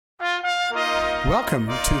Welcome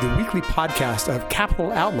to the weekly podcast of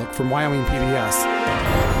Capital Outlook from Wyoming PBS.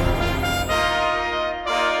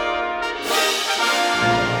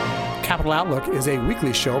 Capital Outlook is a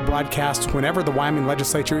weekly show broadcast whenever the Wyoming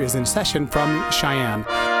legislature is in session from Cheyenne.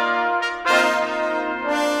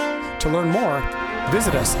 To learn more,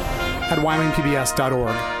 visit us at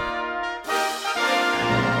wyomingpbs.org.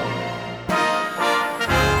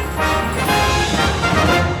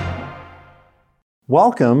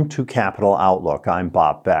 Welcome to Capital Outlook. I'm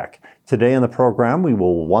Bob Beck. Today in the program, we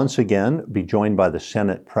will once again be joined by the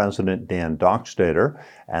Senate President Dan Dockstader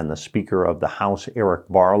and the Speaker of the House Eric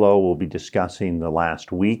Barlow. Will be discussing the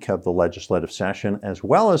last week of the legislative session, as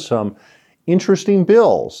well as some interesting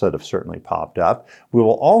bills that have certainly popped up. We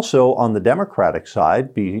will also, on the Democratic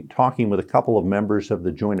side, be talking with a couple of members of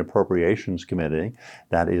the Joint Appropriations Committee.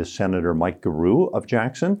 That is Senator Mike Garreau of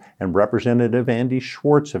Jackson and Representative Andy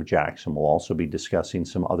Schwartz of Jackson. We'll also be discussing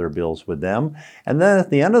some other bills with them. And then at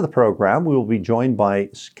the end of the program, we will be joined by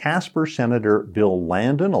Casper Senator Bill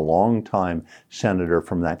Landon, a longtime senator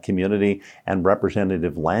from that community, and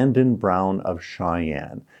Representative Landon Brown of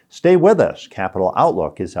Cheyenne. Stay with us. Capital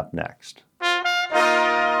Outlook is up next.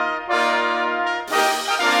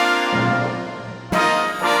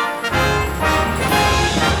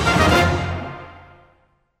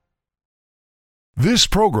 This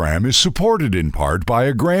program is supported in part by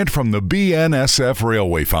a grant from the BNSF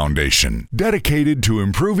Railway Foundation, dedicated to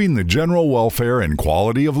improving the general welfare and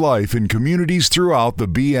quality of life in communities throughout the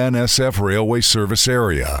BNSF Railway service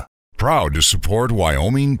area. Proud to support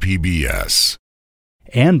Wyoming PBS.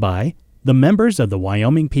 And by the members of the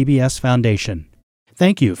Wyoming PBS Foundation.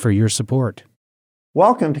 Thank you for your support.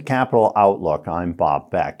 Welcome to Capital Outlook. I'm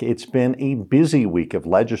Bob Beck. It's been a busy week of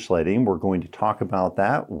legislating. We're going to talk about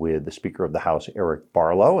that with the Speaker of the House, Eric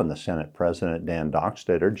Barlow, and the Senate President, Dan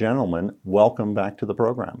Dockstader. Gentlemen, welcome back to the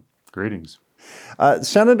program. Greetings.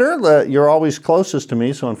 Senator, you're always closest to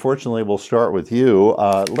me, so unfortunately we'll start with you.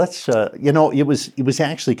 It was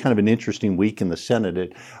actually kind of an interesting week in the Senate.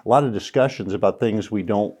 A lot of discussions about things we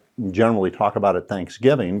don't generally talk about at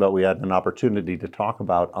Thanksgiving, but we had an opportunity to talk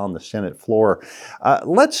about on the Senate floor.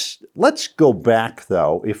 Let's go back,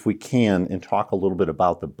 though, if we can, and talk a little bit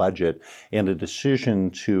about the budget and a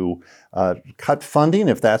decision to cut funding,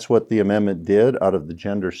 if that's what the amendment did, out of the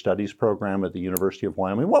Gender Studies program at the University of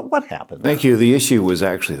Wyoming. What happened? Thank you. The issue was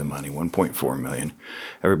actually the money, $1.4 million.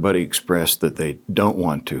 Everybody expressed that they don't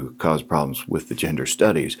want to cause problems with the gender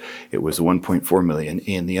studies. It was $1.4 million,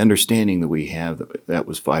 and the understanding that we have that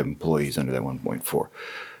was 5 employees under that 1.4. It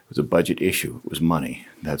was a budget issue. It was money.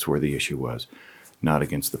 That's where the issue was, not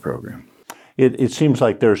against the program. It seems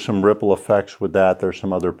like there's some ripple effects with that. There's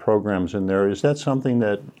some other programs in there. Is that something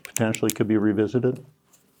that potentially could be revisited?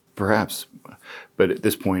 Perhaps, but at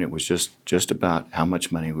this point it was just about how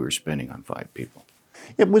much money we were spending on 5 people.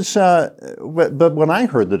 It was, but when I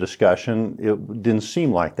heard the discussion, it didn't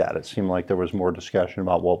seem like that. It seemed like there was more discussion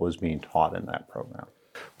about what was being taught in that program.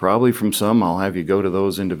 Probably from some, I'll have you go to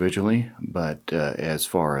those individually, but as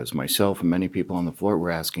far as myself and many people on the floor,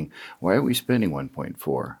 we're asking, why are we spending 1.4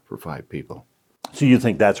 for 5 people? So you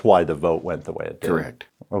think that's why the vote went the way it did? Correct.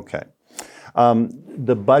 Okay.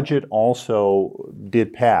 The budget also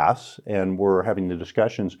did pass, and we're having the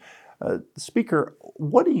discussions. Speaker,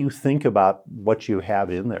 what do you think about what you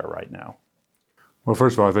have in there right now? Well,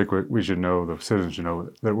 first of all, I think we should know, the citizens should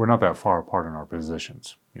know, that we're not that far apart in our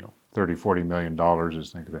positions. $30-40 million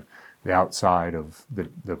is, think of the outside of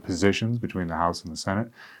the positions between the House and the Senate,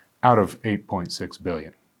 out of $8.6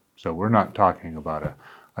 billion. So we're not talking about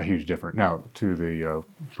a huge difference. Now, to the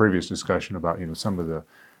previous discussion about some of the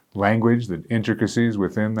language, the intricacies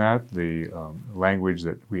within that, the language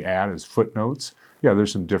that we add as footnotes, yeah,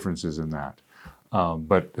 there's some differences in that.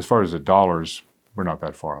 But as far as the dollars, we're not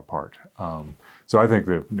that far apart. So I think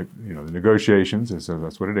the negotiations, so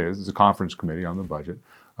that's what it is. It's a conference committee on the budget.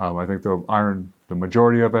 I think they'll iron the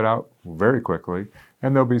majority of it out very quickly,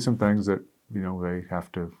 and there'll be some things that they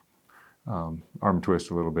have to arm twist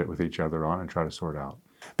a little bit with each other on and try to sort out.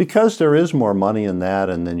 Because there is more money in that,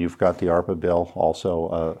 and then you've got the ARPA bill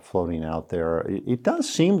also floating out there, it does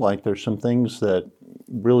seem like there's some things that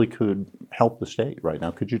really could help the state right now.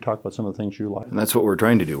 Could you talk about some of the things you like? And that's what we're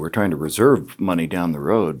trying to do. We're trying to reserve money down the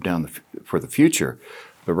road, for the future.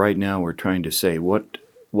 But right now we're trying to say what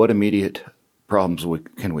immediate problems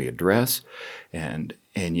can we address and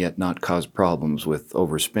yet not cause problems with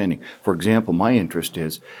overspending. For example, my interest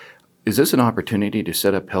is is this an opportunity to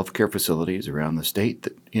set up healthcare facilities around the state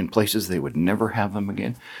that in places they would never have them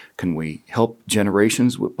again? Can we help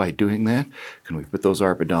generations by doing that? Can we put those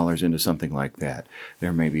ARPA dollars into something like that?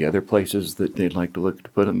 There may be other places that they'd like to look to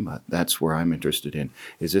put them, but that's where I'm interested in.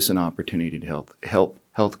 Is this an opportunity to help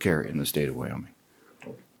healthcare in the state of Wyoming?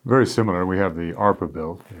 Very similar. We have the ARPA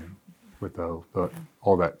bill with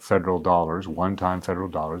all that federal dollars, one-time federal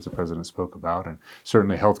dollars the president spoke about, and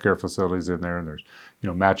certainly healthcare facilities in there, and there's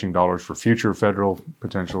matching dollars for future federal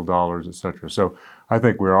potential dollars, et cetera. So I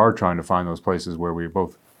think we are trying to find those places where we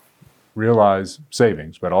both realize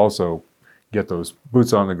savings, but also get those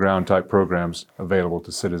boots on the ground type programs available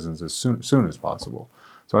to citizens as soon as possible.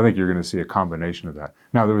 So I think you're going to see a combination of that.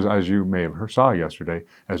 Now, there was, as you may have saw yesterday,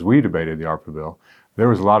 as we debated the ARPA bill, there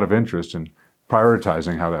was a lot of interest in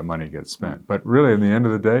prioritizing how that money gets spent. But really, in the end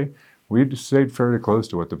of the day, we stayed fairly close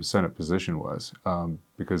to what the Senate position was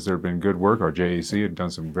because there had been good work. Our JAC had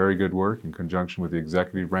done some very good work in conjunction with the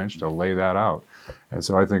executive branch to lay that out. And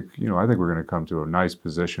so I think we're going to come to a nice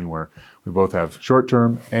position where we both have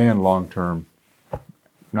short-term and long-term,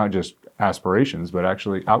 not just aspirations, but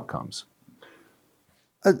actually outcomes.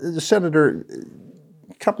 Senator,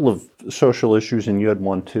 a couple of social issues, and you had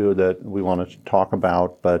one too that we want to talk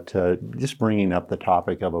about, but just bringing up the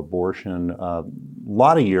topic of abortion, a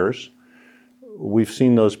lot of years, we've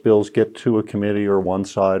seen those bills get to a committee or one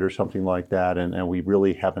side or something like that, and we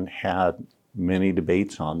really haven't had many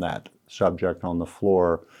debates on that subject on the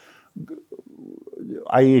floor.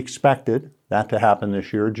 I expected that to happen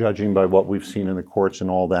this year, judging by what we've seen in the courts and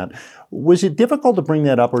all that. Was it difficult to bring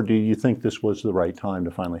that up, or do you think this was the right time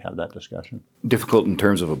to finally have that discussion? Difficult in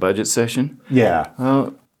terms of a budget session? Yeah.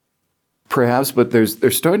 Perhaps, but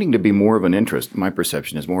there's starting to be more of an interest. My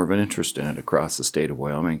perception is more of an interest in it across the state of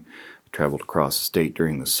Wyoming. I traveled across the state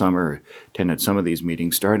during the summer, attended some of these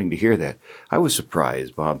meetings, starting to hear that. I was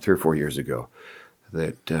surprised, Bob, 3 or 4 years ago,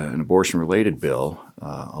 that an abortion-related bill,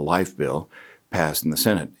 a life bill, passed in the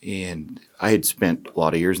Senate. And I had spent a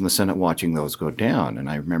lot of years in the Senate watching those go down. And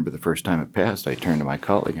I remember the first time it passed, I turned to my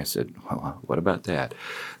colleague, I said, well, what about that?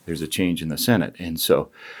 There's a change in the Senate. And so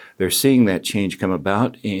they're seeing that change come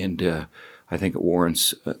about, and I think it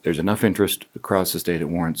warrants, there's enough interest across the state, it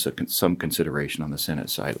warrants some consideration on the Senate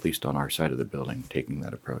side, at least on our side of the building, taking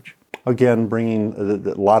that approach. Again, bringing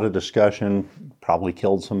a lot of discussion, probably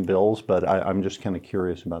killed some bills, but I'm just kind of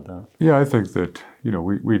curious about that. Yeah, I think that,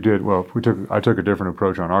 I took a different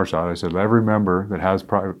approach on our side. I said, every member that has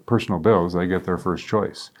personal bills, they get their first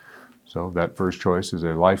choice. So that first choice is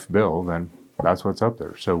a life bill, then that's what's up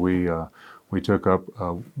there. So we took up,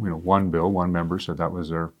 one bill, one member said that was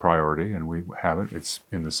their priority, and we have it. It's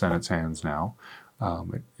in the Senate's hands now.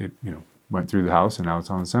 It went through the House, and now it's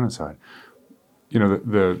on the Senate side.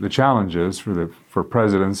 The challenge is for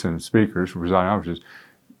presidents and speakers, for presiding officers,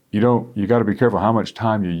 you got to be careful how much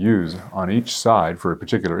time you use on each side for a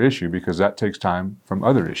particular issue, because that takes time from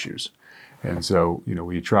other issues. And so,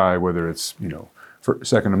 we try, whether it's, for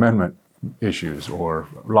Second Amendment issues or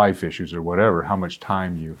life issues or whatever, how much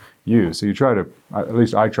time you use. So you try to, at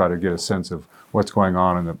least I try to get a sense of what's going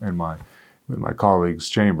on in my colleagues'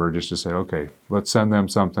 chamber, just to say, okay, let's send them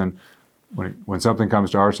something. When something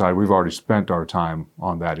comes to our side, we've already spent our time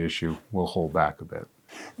on that issue. We'll hold back a bit.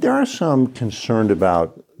 There are some concerned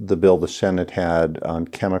about the bill the Senate had on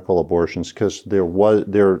chemical abortions, because what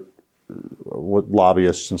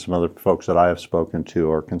lobbyists and some other folks that I have spoken to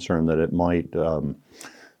are concerned that it might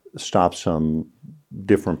stop some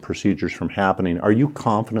different procedures from happening. Are you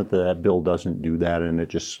confident that that bill doesn't do that and it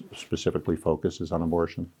just specifically focuses on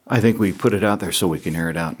abortion? I think we put it out there so we can air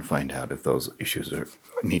it out and find out if those issues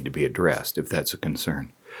need to be addressed, if that's a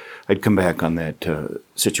concern. I'd come back on that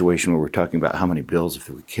situation where we're talking about how many bills have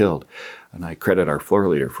we killed, and I credit our floor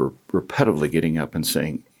leader for repetitively getting up and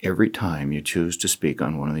saying, every time you choose to speak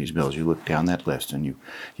on one of these bills, you look down that list and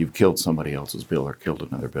you've killed somebody else's bill or killed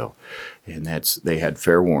another bill. And they had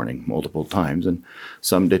fair warning multiple times, and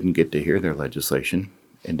some didn't get to hear their legislation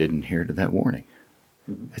and didn't hear to that warning.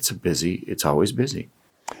 It's always busy.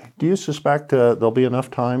 Do you suspect there'll be enough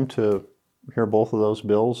time to hear both of those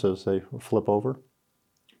bills as they flip over?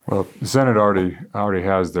 Well, the Senate already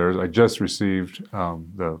has theirs. I just received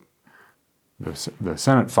the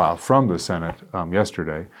Senate file from the Senate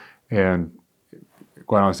yesterday, and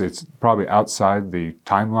quite honestly, it's probably outside the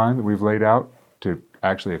timeline that we've laid out to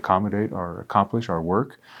actually accommodate or accomplish our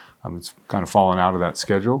work. It's kind of fallen out of that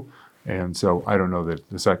schedule, and so I don't know that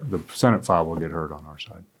the Senate file will get heard on our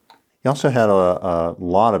side. You also had a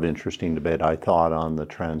lot of interesting debate, I thought, on the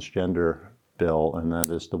transgender bill, and that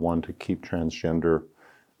is the one to keep transgender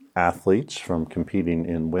athletes from competing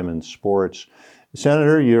in women's sports.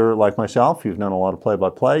 Senator, you're like myself. You've done a lot of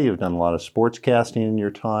play-by-play. You've done a lot of sportscasting in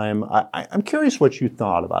your time. I'm curious what you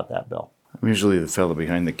thought about that bill. I'm usually the fellow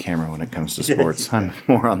behind the camera when it comes to sports. I'm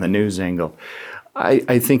more on the news angle.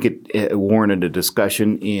 I think it warranted a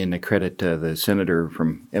discussion, and I credit the senator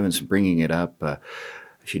from Evanston bringing it up.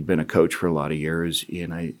 She'd been a coach for a lot of years,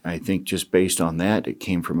 and I think just based on that, it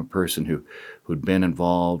came from a person who'd been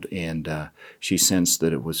involved, and she sensed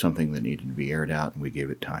that it was something that needed to be aired out, and we gave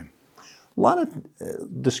it time. A lot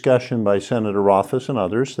of discussion by Senator Rothfuss and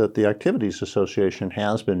others that the Activities Association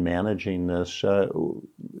has been managing this.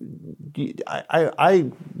 I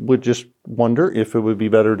would just wonder if it would be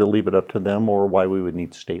better to leave it up to them, or why we would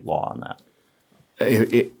need state law on that.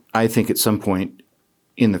 I think at some point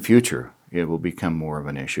in the future it will become more of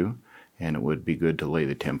an issue, and it would be good to lay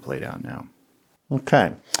the template out now.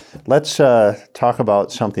 Okay, let's talk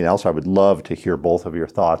about something else I would love to hear both of your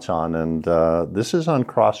thoughts on, and this is on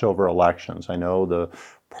crossover elections. I know the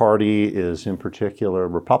party is, in particular,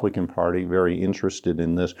 Republican Party, very interested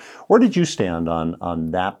in this. Where did you stand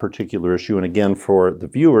on that particular issue? And again, for the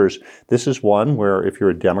viewers, this is one where if you're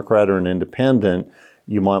a Democrat or an independent,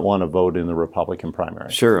 you might want to vote in the Republican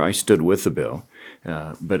primary. Sure, I stood with the bill,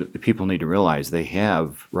 but the people need to realize they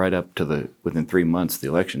have right up to within 3 months of the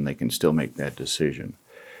election, they can still make that decision.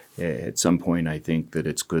 At some point, I think that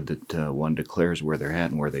it's good that one declares where they're at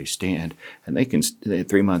and where they stand, and they can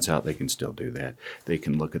 3 months out, they can still do that. They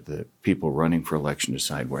can look at the people running for election,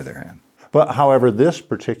 decide where they're at. But however, this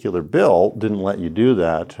particular bill didn't let you do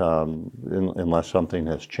that unless something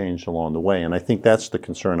has changed along the way. And I think that's the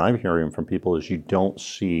concern I'm hearing from people, is you don't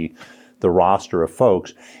see the roster of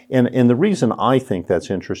folks. And the reason I think that's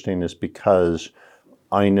interesting is because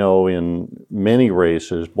I know in many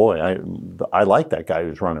races, boy, I like that guy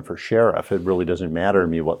who's running for sheriff. It really doesn't matter to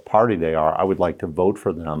me what party they are. I would like to vote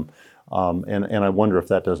for them. And I wonder if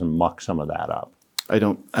that doesn't muck some of that up. I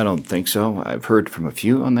don't think so. I've heard from a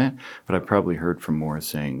few on that, but I've probably heard from more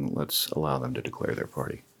saying let's allow them to declare their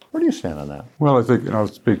party. Where do you stand on that? Well, I think, and I'll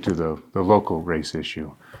speak to the local race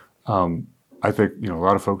issue. I think, a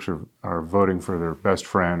lot of folks are voting for their best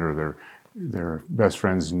friend or their best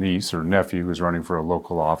friend's niece or nephew who's running for a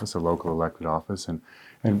local office, a local elected office.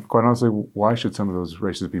 And quite honestly, why should some of those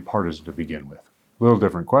races be partisan to begin with? A little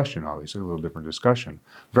different question, obviously, a little different discussion,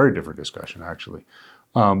 very different discussion, actually.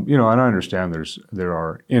 And I understand there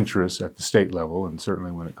are interests at the state level, and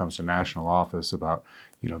certainly when it comes to national office about,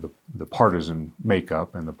 the partisan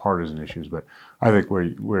makeup and the partisan issues. But I think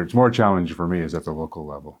where it's more challenging for me is at the local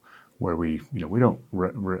level, where we don't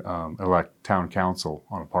elect town council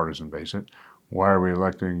on a partisan basis. Why are we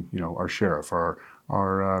electing, our sheriff,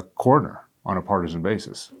 our coroner on a partisan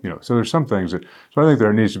basis? So there's some things so I think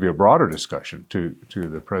there needs to be a broader discussion to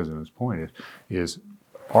the president's point is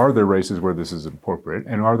are there races where this is appropriate,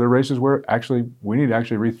 and are there races where actually we need to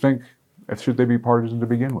actually rethink should they be partisan to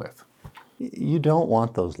begin with? You don't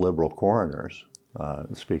want those liberal coroners,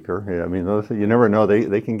 Speaker. I mean, you never know.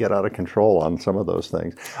 They can get out of control on some of those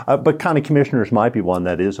things. But county commissioners might be one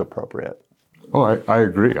that is appropriate. Oh, I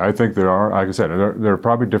agree. I think there are, like I said, there are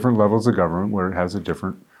probably different levels of government where it has a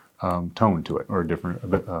different tone to it or a different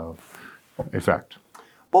effect.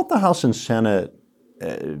 Both the House and Senate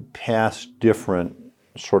passed different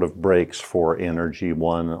sort of breaks for energy.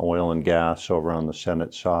 One, oil and gas over on the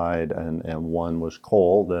Senate side, and one was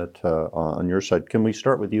coal that on your side. Can we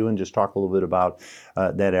start with you and just talk a little bit about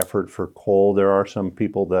that effort for coal? There are some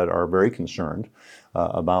people that are very concerned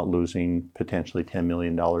about losing potentially $10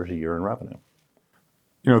 million a year in revenue.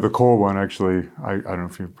 The coal one, actually, I don't know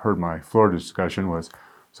if you've heard my floor discussion, was,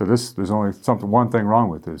 so there's only one thing wrong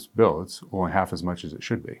with this bill. It's only half as much as it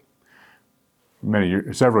should be.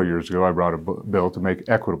 Several years ago, I brought a bill to make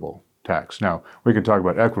equitable tax. Now, we can talk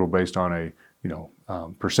about equitable based on a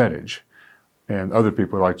percentage, and other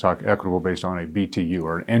people like to talk equitable based on a BTU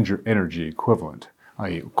or an energy equivalent,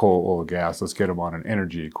 i.e. coal, oil, gas. Let's get them on an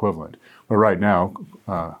energy equivalent. But right now,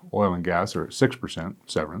 oil and gas are at 6%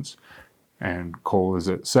 severance, and coal is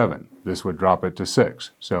at 7%. This would drop it to 6%.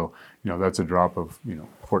 So, that's a drop of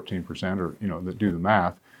 14%, or do the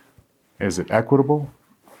math. Is it equitable?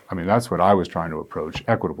 I mean, that's what I was trying to approach,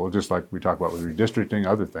 equitable, just like we talk about with redistricting,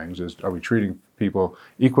 other things, is are we treating people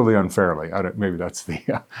equally unfairly? Maybe that's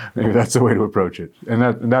the way to approach it.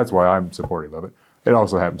 And that's why I'm supportive of it. It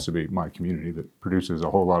also happens to be my community that produces a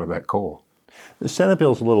whole lot of that coal. The Senate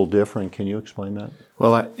bill is a little different. Can you explain that?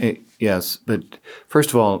 Well, yes, but first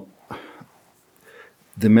of all,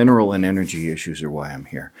 the mineral and energy issues are why I'm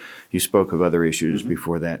here. You spoke of other issues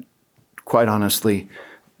before that. Quite honestly,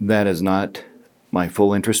 that is not my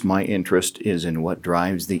full interest. My interest is in what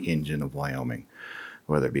drives the engine of Wyoming.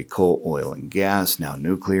 whether it be coal, oil, and gas, now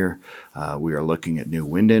nuclear. We are looking at new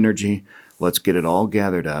wind energy. Let's get it all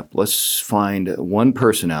gathered up. Let's find one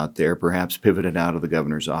person out there, perhaps pivoted out of the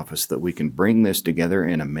governor's office, that we can bring this together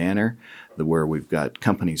in a manner where we've got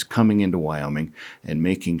companies coming into Wyoming and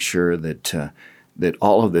making sure that that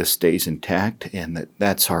all of this stays intact, and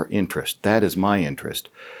that's our interest. That is my interest.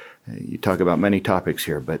 You talk about many topics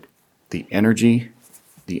here, but the energy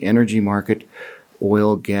market,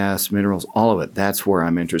 oil, gas, minerals, all of it, that's where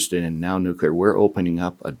I'm interested in. Now nuclear, we're opening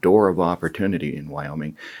up a door of opportunity in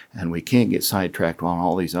Wyoming, and we can't get sidetracked on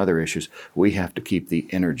all these other issues. We have to keep the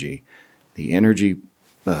energy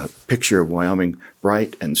picture of Wyoming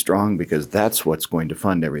bright and strong, because that's what's going to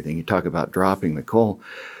fund everything. You talk about dropping the coal.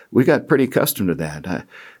 We got pretty accustomed to that. I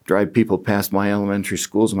drive people past my elementary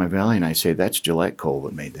schools in my valley, and I say, that's Gillette coal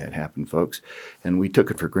that made that happen, folks. And we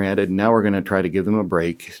took it for granted. Now we're going to try to give them a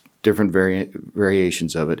break, different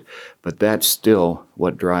variations of it. But that's still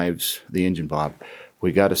what drives the engine, Bob.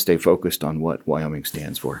 We got to stay focused on what Wyoming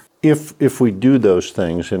stands for. If we do those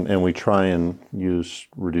things and we try and use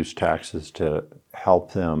reduced taxes to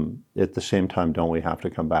help them, at the same time, don't we have to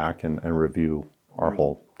come back and review our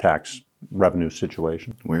whole tax revenue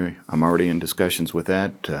situation? I'm already in discussions with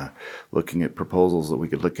that, looking at proposals that we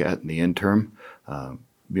could look at in the interim.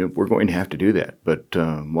 We're going to have to do that, but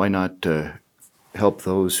why not help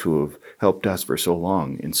those who have helped us for so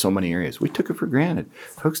long in so many areas? We took it for granted.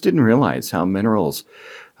 Folks didn't realize how minerals,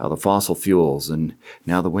 how the fossil fuels, and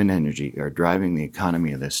now the wind energy are driving the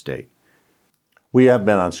economy of this state. We have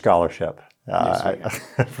been on scholarship.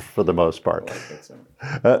 For the most part.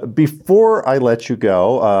 Before I let you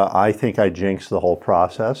go, I think I jinxed the whole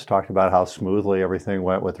process, talked about how smoothly everything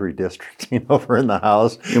went with redistricting over in the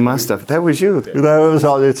House. You must have. That was you.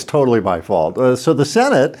 It's totally my fault. So the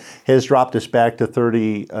Senate has dropped us back to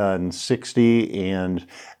 30 and 60, and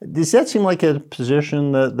does that seem like a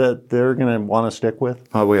position that they're going to want to stick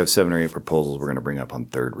with? We have 7 or 8 proposals we're going to bring up on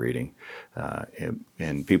third reading.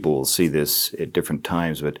 And people will see this at different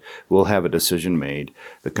times, but we'll have a decision made.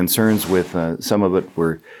 The concerns with some of it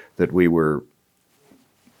were that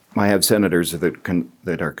I have senators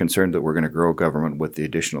that are concerned that we're going to grow government with the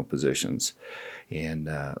additional positions, and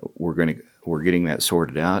we're getting that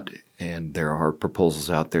sorted out. And there are proposals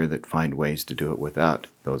out there that find ways to do it without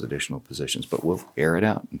those additional positions, but we'll air it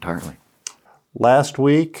out entirely. Last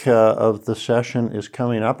week of the session is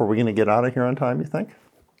coming up. Are we going to get out of here on time, you think?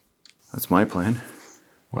 That's my plan.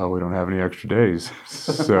 Well, we don't have any extra days.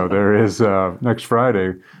 So there is, next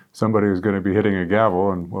Friday, somebody is going to be hitting a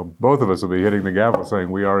gavel, and both of us will be hitting the gavel saying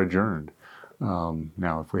we are adjourned.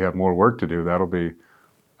 Now, if we have more work to do, that'll be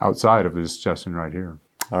outside of this session right here.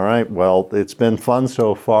 All right. Well, it's been fun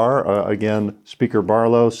so far. Again, Speaker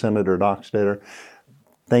Barlow, Senator Dockstader,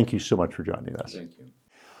 thank you so much for joining us. Thank you.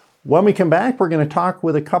 When we come back, we're going to talk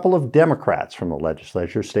with a couple of Democrats from the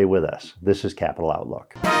legislature. Stay with us. This is Capitol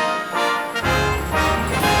Outlook.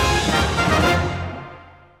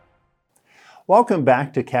 Welcome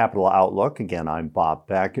back to Capitol Outlook. Again, I'm Bob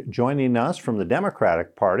Beck. Joining us from the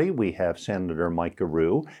Democratic Party, we have Senator Mike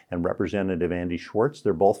Garreau and Representative Andy Schwartz.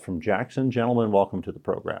 They're both from Jackson. Gentlemen, welcome to the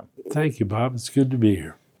program. Thank you, Bob. It's good to be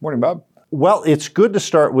here. Morning, Bob. Well, it's good to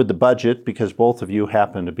start with the budget because both of you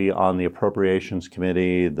happen to be on the Appropriations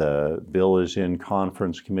Committee. The bill is in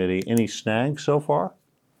Conference Committee. Any snags so far?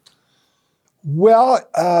 Well,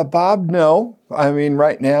 Bob, no. I mean,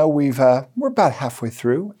 right now we're about halfway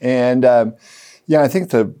through, and I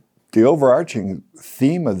think the overarching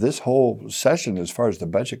theme of this whole session, as far as the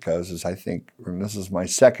budget goes, is and this is my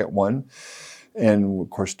second one, and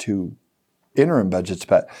of course 2 interim budgets,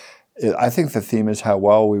 but I think the theme is how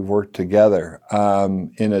well we've worked together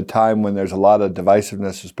in a time when there's a lot of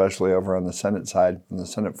divisiveness, especially over on the Senate side, on the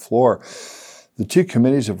Senate floor. The 2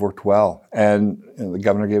 committees have worked well, and the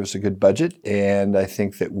governor gave us a good budget, and I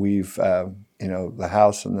think that we've, the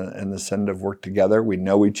House and the Senate have worked together. We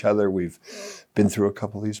know each other. We've been through a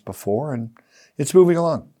couple of these before, and it's moving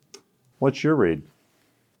along. What's your read?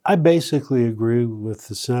 I basically agree with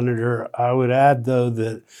the senator. I would add, though,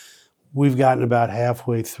 that we've gotten about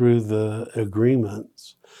halfway through the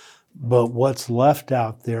agreements, but what's left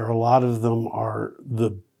out there, a lot of them are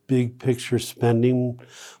the big picture spending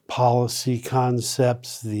policy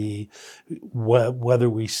concepts, whether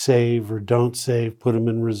we save or don't save, put them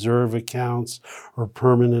in reserve accounts or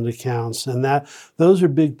permanent accounts, and those are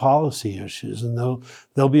big policy issues, and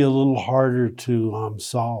they'll be a little harder to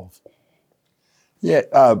solve. Yeah,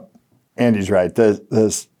 Andy's right.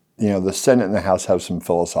 The Senate and the House have some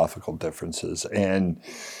philosophical differences, and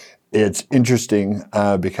it's interesting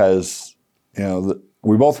because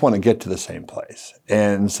we both want to get to the same place.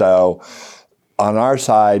 And so on our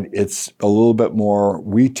side, it's a little bit more.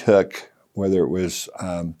 We took, whether it was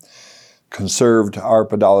conserved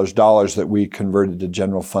ARPA dollars that we converted to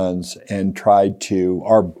general funds, and tried to,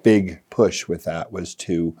 our big push with that was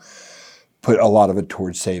to put a lot of it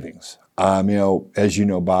towards savings. As you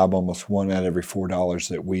know, Bob, almost $1 out of every $4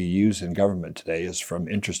 that we use in government today is from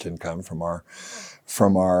interest income from our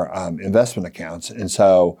investment accounts. And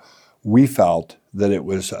so we felt that it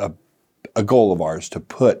was a goal of ours to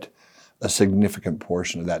put a significant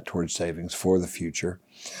portion of that towards savings for the future.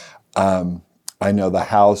 I know the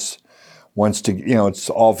House wants to, it's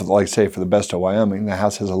all for, like say, for the best of Wyoming. The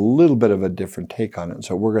House has a little bit of a different take on it,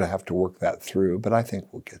 so we're going to have to work that through, but I think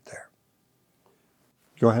we'll get there.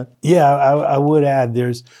 Go ahead. Yeah, I would add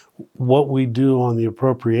there's what we do on the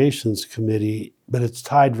Appropriations Committee, but it's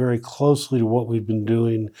tied very closely to what we've been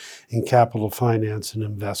doing in capital finance and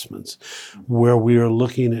investments, where we are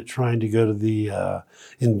looking at trying to go to the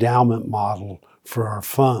endowment model for our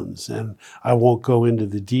funds. And I won't go into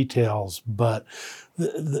the details, but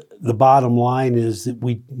the bottom line is that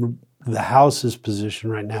the House's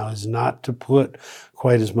position right now is not to put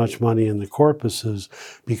quite as much money in the corpuses,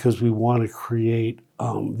 because we want to create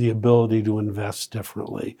the ability to invest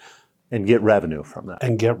differently. And get revenue from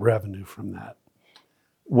that.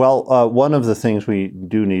 Well, one of the things we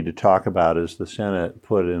do need to talk about is the Senate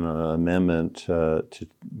put in an amendment to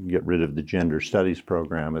get rid of the gender studies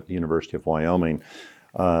program at the University of Wyoming.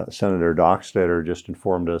 Senator Dockstader just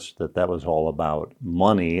informed us that that was all about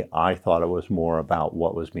money. I thought it was more about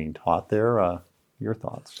what was being taught there. Your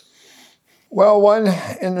thoughts? Well, one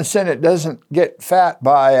in the Senate doesn't get fat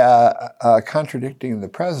by contradicting the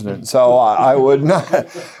president, so I would not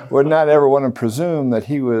ever want to presume that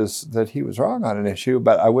he was wrong on an issue.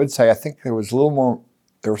 But I would say I think there was a little more.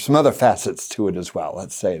 There were some other facets to it as well.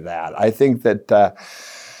 Let's say that I think that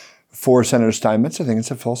for Senator Steinmetz, I think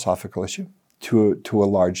it's a philosophical issue to a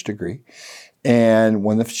large degree, and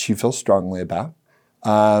one that she feels strongly about.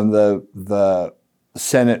 The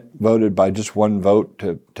Senate voted by just one vote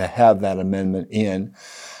to have that amendment in.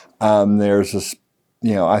 There's this,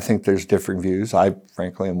 I think there's differing views. I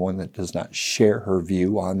frankly am one that does not share her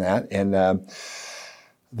view on that. And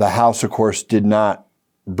the House, of course, did not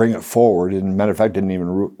bring it forward. And matter of fact, didn't even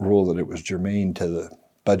rule that it was germane to the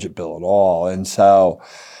budget bill at all. And so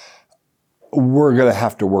we're going to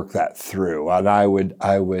have to work that through. And I would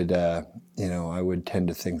tend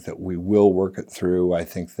to think that we will work it through. I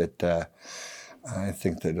think that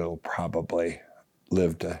it'll probably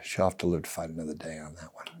she'll have to live to fight another day on that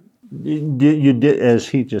one. You did, as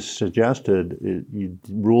he just suggested, you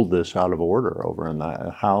ruled this out of order over in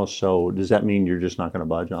the House. So does that mean you're just not going to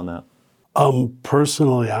budge on that?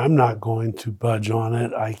 Personally, I'm not going to budge on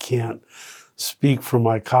it. I can't speak for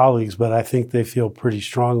my colleagues, but I think they feel pretty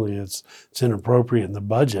strongly it's inappropriate in the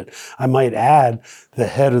budget. I might add the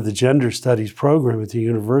head of the gender studies program at the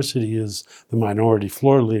university is the minority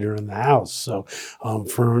floor leader in the House. So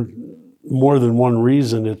for more than one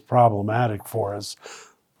reason, it's problematic for us.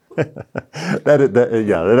 An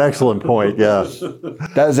excellent point, yeah.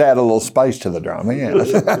 Does add a little spice to the drama,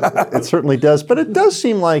 yes. It certainly does, but it does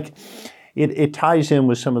seem like it ties in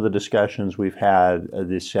with some of the discussions we've had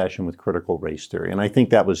this session with critical race theory, and I think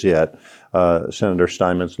that was it. Senator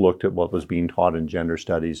Steinmetz looked at what was being taught in gender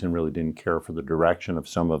studies and really didn't care for the direction of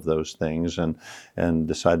some of those things, and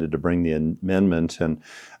decided to bring the amendment. And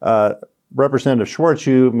Representative Schwartz,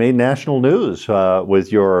 you made national news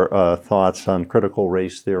with your thoughts on critical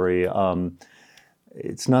race theory.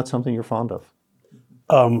 It's not something you're fond of.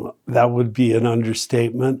 That would be an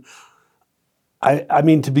understatement. I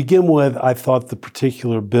mean, to begin with, I thought the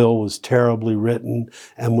particular bill was terribly written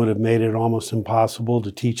and would have made it almost impossible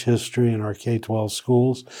to teach history in our K-12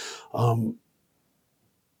 schools. And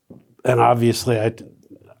obviously, I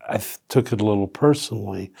took it a little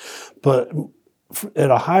personally. But at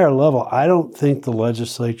a higher level, I don't think the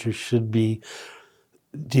legislature should be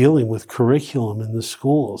dealing with curriculum in the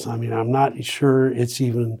schools. I mean, I'm not sure it's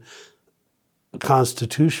even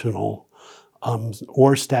constitutional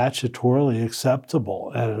or statutorily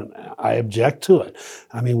acceptable, and I object to it.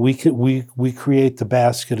 I mean, we create the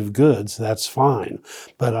basket of goods, that's fine,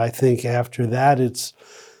 but I think after that it's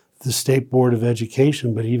the State Board of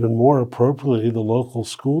Education, but even more appropriately, the local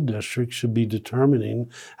school district should be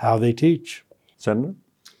determining how they teach. Senator?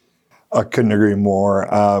 I couldn't agree more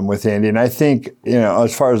with Andy, and I think,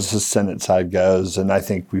 as far as the Senate side goes, and I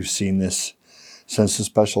think we've seen this since the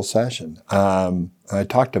special session. I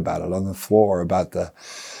talked about it on the floor about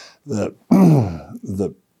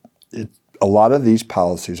a lot of these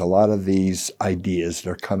policies, a lot of these ideas that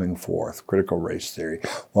are coming forth, critical race theory,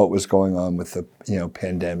 what was going on with the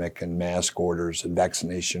pandemic and mask orders and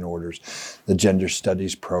vaccination orders, the gender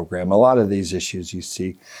studies program, a lot of these issues you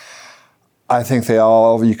see, I think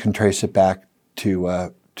you can trace it back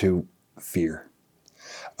to fear,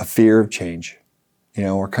 a fear of change.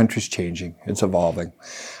 Our country's changing, it's evolving.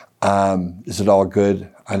 Is it all good?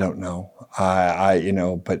 I don't know.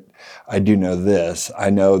 But I do know this. I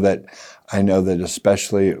know that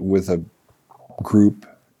especially with a group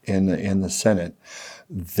in the Senate,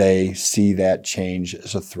 they see that change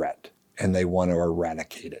as a threat and they want to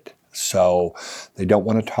eradicate it. So they don't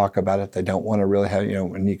want to talk about it. They don't want to really have,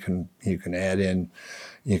 and you can add in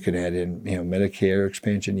Medicare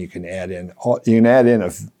expansion. You can add in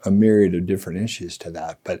a myriad of different issues to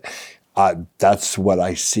that. But that's what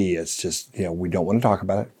I see. It's just, we don't want to talk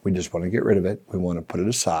about it. We just want to get rid of it. We want to put it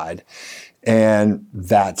aside. And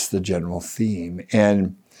that's the general theme.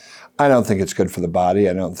 And I don't think it's good for the body.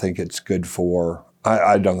 I don't think it's good for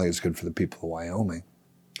the people of Wyoming.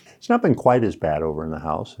 It's not been quite as bad over in the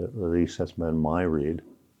House. At least that's been my read.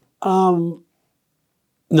 No,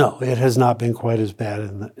 it has not been quite as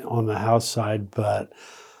bad on the House side, but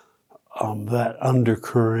that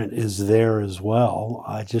undercurrent is there as well.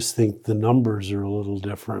 I just think the numbers are a little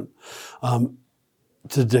different.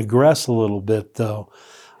 To digress a little bit, though,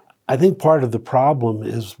 I think part of the problem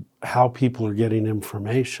is how people are getting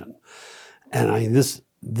information. And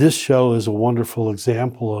this show is a wonderful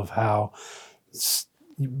example of how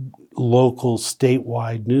local,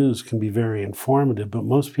 statewide news can be very informative, but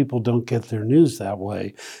most people don't get their news that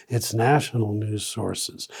way. It's national news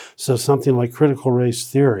sources. So something like critical race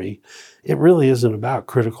theory, it really isn't about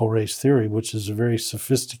critical race theory, which is a very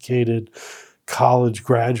sophisticated college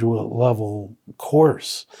graduate level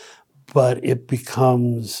course, but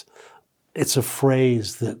it's a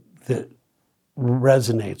phrase that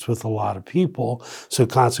resonates with a lot of people. So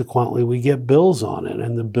consequently, we get bills on it,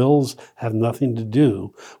 and the bills have nothing to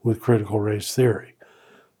do with critical race theory.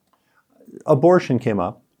 Abortion came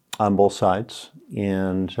up on both sides,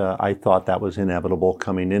 and I thought that was inevitable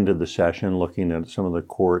coming into the session, looking at some of the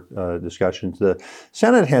court discussions. The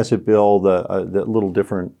Senate has a bill that a little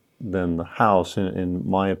different than the House, in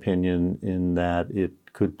my opinion, in that it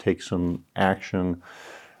could take some action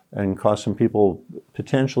and cause some people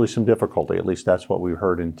potentially some difficulty. At least that's what we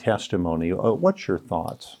heard in testimony. What's your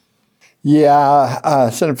thoughts? Yeah,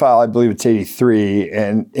 Senate file, I believe it's 83,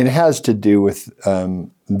 and it has to do with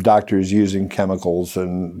doctors using chemicals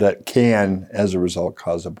and that can, as a result,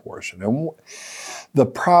 cause abortion. And the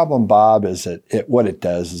problem, Bob, is that what it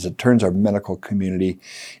does is it turns our medical community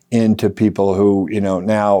into people who,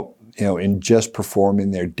 now, in just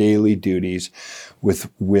performing their daily duties with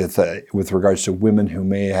regards to women who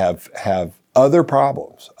may have other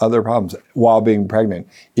problems while being pregnant,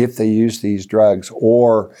 if they use these drugs,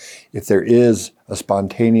 or if there is a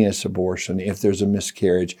spontaneous abortion, if there's a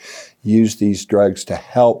miscarriage, use these drugs to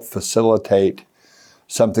help facilitate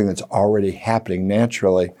something that's already happening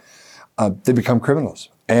naturally, they become criminals.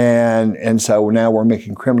 And so now we're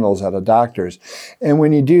making criminals out of doctors. And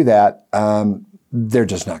when you do that, they're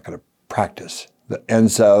just not going to practice.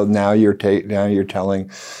 And so now you're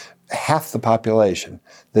telling half the population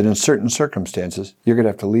that in certain circumstances, you're going to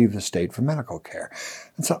have to leave the state for medical care.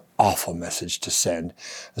 It's an awful message to send,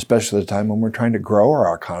 especially at a time when we're trying to grow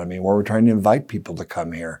our economy, where we're trying to invite people to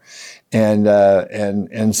come here.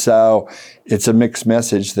 And so it's a mixed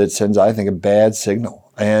message that sends, I think, a bad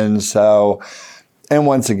signal. And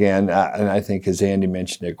once again, and I think as Andy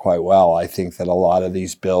mentioned it quite well, I think that a lot of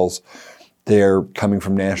these bills, they're coming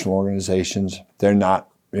from national organizations. They're not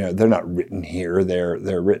written here.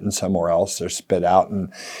 They're written somewhere else. They're spit out,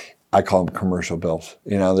 and I call them commercial bills.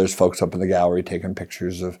 There's folks up in the gallery taking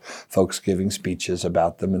pictures of folks giving speeches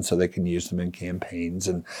about them, and so they can use them in campaigns.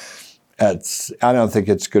 And I don't think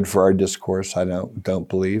it's good for our discourse. I don't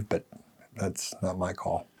believe, but that's not my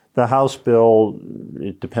call. The House bill,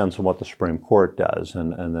 it depends on what the Supreme Court does,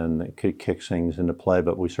 and then it kicks things into play.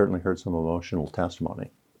 But we certainly heard some emotional testimony.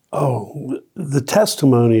 Oh, the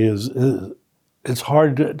testimony it's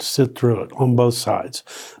hard to sit through it on both sides,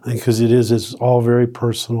 because it's all very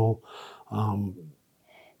personal.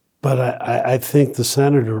 But I think the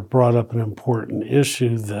senator brought up an important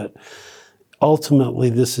issue that ultimately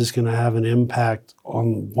this is going to have an impact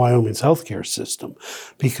on Wyoming's healthcare system,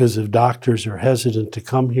 because if doctors are hesitant to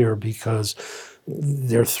come here because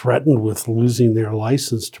they're threatened with losing their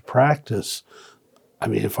license to practice, I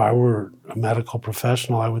mean, if I were a medical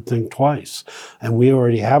professional, I would think twice. And we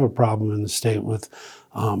already have a problem in the state with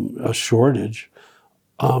a shortage.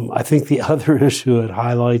 I think the other issue it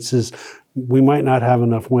highlights is we might not have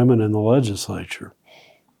enough women in the legislature.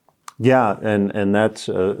 Yeah, and that's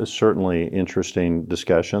a certainly interesting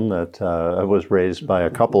discussion that was raised by a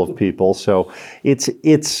couple of people. So it's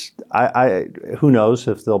who knows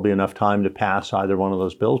if there'll be enough time to pass either one of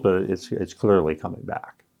those bills, but it's clearly coming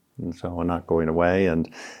back, and so we're not going away, and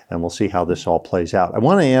we'll see how this all plays out. I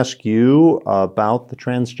want to ask you about the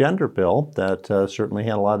transgender bill that certainly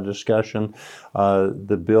had a lot of discussion.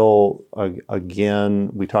 The bill, again,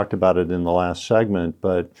 we talked about it in the last segment,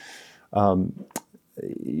 but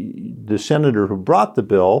the senator who brought the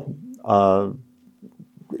bill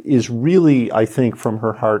is really, I think, from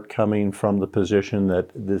her heart coming from the position that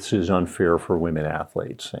this is unfair for women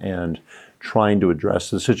athletes and trying to address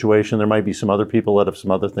the situation. There might be some other people that have some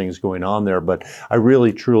other things going on there, but I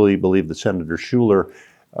really, truly believe that Senator Schuler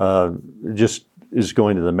just is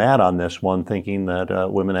going to the mat on this one, thinking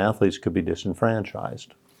that women athletes could be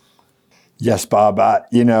disenfranchised. Yes, Bob.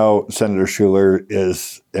 Senator Schuler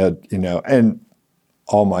is, and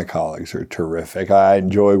all my colleagues are terrific. I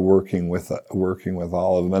enjoy working with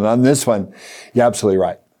all of them. And on this one, you're absolutely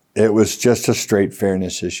right. It was just a straight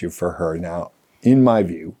fairness issue for her. Now, in my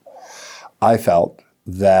view, I felt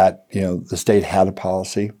that the state had a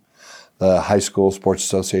policy. The High School Sports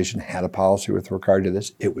Association had a policy with regard to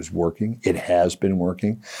this. It was working. It has been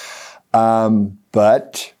working.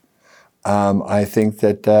 But I think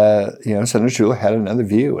that Senator Schuler had another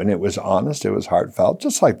view, and it was honest, it was heartfelt,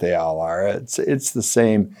 just like they all are. It's the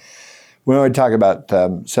same. When I talk about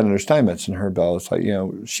Senator Steinmetz and her bill, it's like,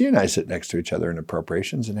 she and I sit next to each other in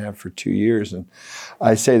appropriations and have for 2 years. And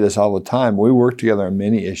I say this all the time. We work together on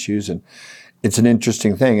many issues, and it's an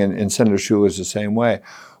interesting thing. And Senator Schuler is the same way.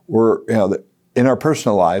 We're, in our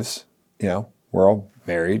personal lives, we're all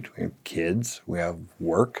married, we have kids, we have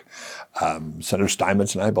work. Senator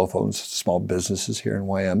Steinmetz and I both own small businesses here in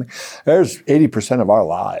Wyoming. There's 80% of our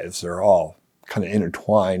lives are all kind of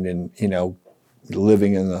intertwined in,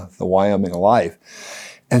 living in the Wyoming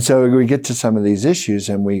life. And so we get to some of these issues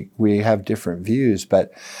and we have different views,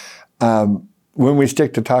 but when we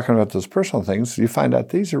stick to talking about those personal things, you find out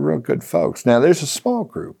these are real good folks. Now, there's a small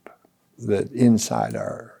group that inside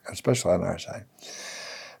especially on our side,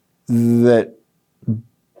 that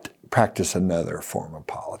practice another form of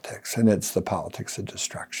politics, and it's the politics of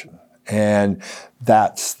destruction. And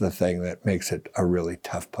that's the thing that makes it a really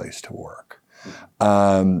tough place to work.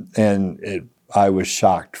 I was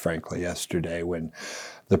shocked, frankly, yesterday when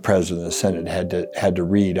the president of the Senate had to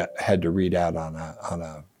read out on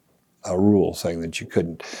a rule saying that you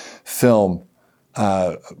couldn't film.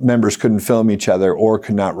 Members couldn't film each other or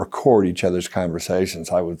could not record each other's conversations.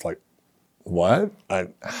 I was like, what? I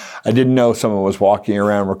didn't know someone was walking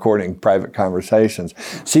around recording private conversations.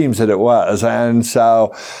 Seems that it was. And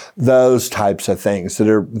so those types of things that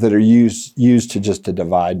are used to just to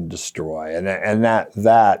divide and destroy. And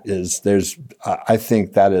that is, I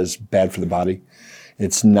think that is bad for the body.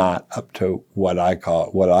 It's not up to what I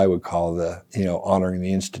would call the, honoring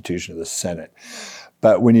the institution of the Senate.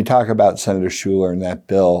 But when you talk about Senator Schuler and that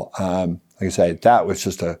bill, like I say, that was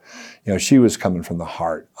just she was coming from the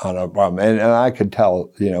heart on a problem. And I could tell,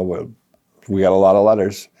 we got a lot of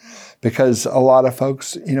letters because a lot of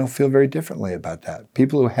folks, feel very differently about that.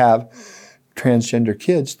 People who have transgender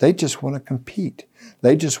kids, they just want to compete.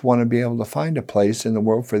 They just want to be able to find a place in the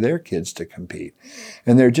world for their kids to compete.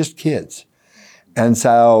 And they're just kids. And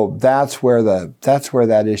so that's where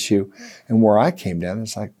that issue and where I came down,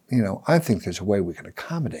 it's like, I think there's a way we can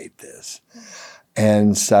accommodate this.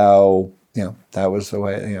 And so, that was the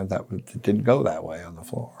way, it didn't go that way on the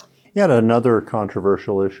floor. You had another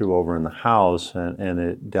controversial issue over in the House, and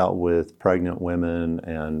it dealt with pregnant women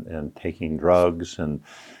and taking drugs. And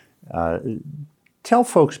tell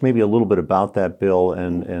folks maybe a little bit about that bill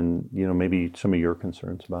and maybe some of your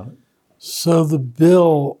concerns about it. So the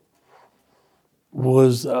bill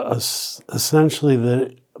was essentially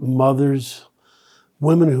that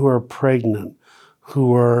women who are pregnant,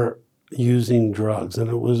 who are using drugs, and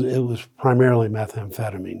it was primarily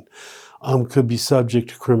methamphetamine, could be subject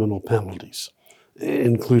to criminal penalties,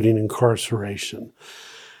 including incarceration.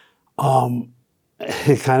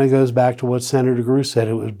 It kind of goes back to what Senator Grew said.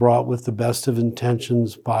 It was brought with the best of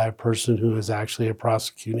intentions by a person who is actually a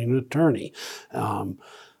prosecuting attorney.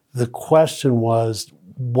 The question was,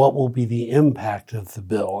 what will be the impact of the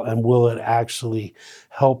bill, and will it actually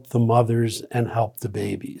help the mothers and help the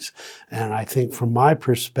babies? And I think from my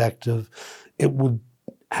perspective, it would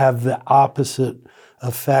have the opposite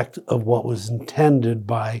effect of what was intended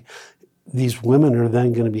by these women are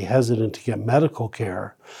then going to be hesitant to get medical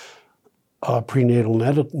care,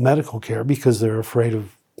 prenatal medical care, because they're afraid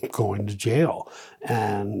of going to jail.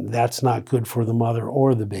 And that's not good for the mother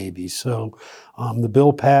or the baby. So the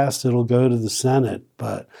bill passed, it'll go to the Senate.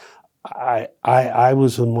 But I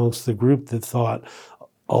was amongst the group that thought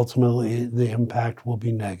ultimately the impact will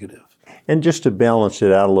be negative. And just to balance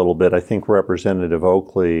it out a little bit, I think Representative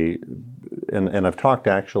Oakley, and I've talked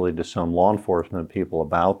actually to some law enforcement people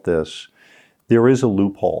about this, there is a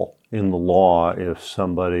loophole in the law if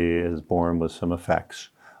somebody is born with some effects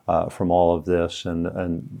from all of this.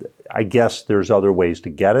 And I guess there's other ways to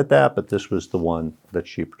get at that, but this was the one that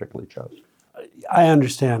she particularly chose. I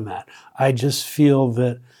understand that. I just feel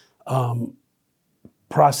that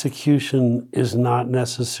prosecution is not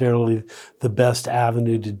necessarily the best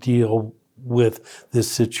avenue to deal with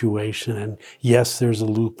this situation. And yes, there's a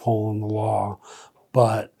loophole in the law,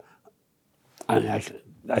 but I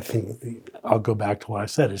think I'll go back to what I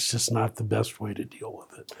said. It's just not the best way to deal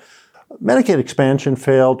with it. Medicaid expansion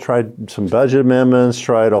failed, tried some budget amendments,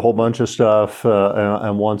 tried a whole bunch of stuff,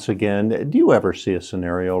 and once again, do you ever see a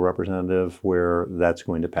scenario, Representative, where that's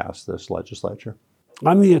going to pass this legislature?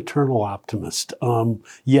 I'm the eternal optimist.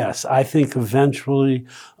 Yes, I think eventually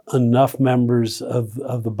enough members of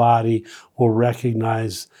the body will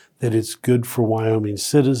recognize that it's good for Wyoming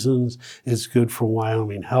citizens, it's good for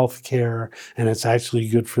Wyoming health care, and it's actually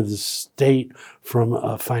good for the state from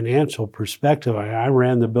a financial perspective. I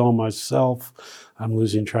ran the bill myself, I'm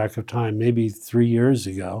losing track of time, maybe 3 years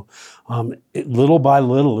ago. Little by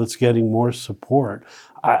little, it's getting more support.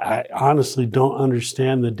 I honestly don't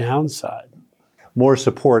understand the downside. More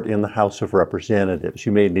support in the House of Representatives.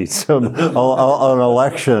 You may need an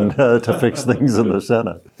election to fix things in the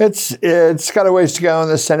Senate. It's got a ways to go in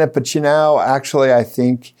the Senate, but actually I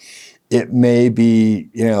think it may be,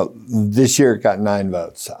 this year it got 9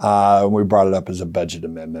 votes. We brought it up as a budget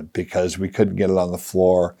amendment because we couldn't get it on the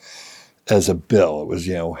floor as a bill. It was,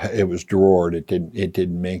 it was drawered. It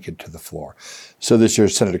didn't make it to the floor. So this year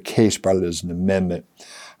Senator Case brought it as an amendment.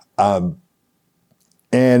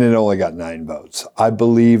 And it only got 9 votes. I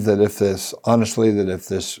believe that if this,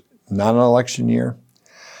 not an election year,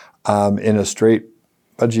 in a straight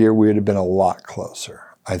budget year, we would have been a lot closer.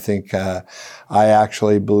 I think, I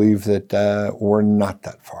actually believe that we're not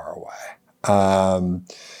that far away.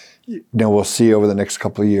 We'll see over the next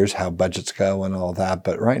couple of years how budgets go and all that,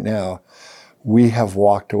 but right now, we have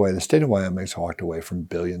walked away, the state of Wyoming has walked away from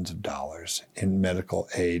billions of dollars in medical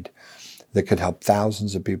aid that could help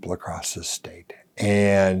thousands of people across this state.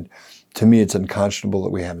 And to me, it's unconscionable that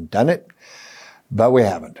we haven't done it, but we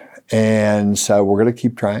haven't. And so we're going to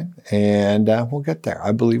keep trying, and we'll get there.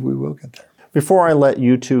 I believe we will get there. Before I let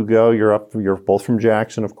you two go, you're both from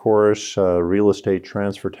Jackson, of course. Real estate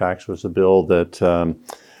transfer tax was a bill that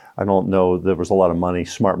I don't know, there was a lot of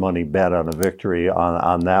smart money bet on a victory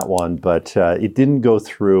on that one, but it didn't go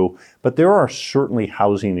through. But there are certainly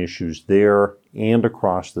housing issues there and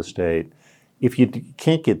across the state. If you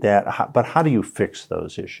can't get that, but how do you fix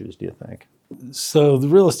those issues, do you think? So the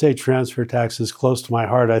real estate transfer tax is close to my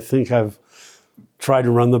heart. I think I've tried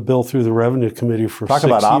to run the bill through the Revenue Committee for 6 years.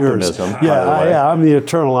 Talk about optimism. Yeah, I'm the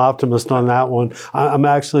eternal optimist on that one. I'm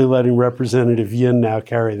actually letting Representative Yin now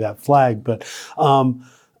carry that flag. But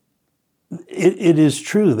it is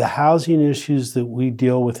true. The housing issues that we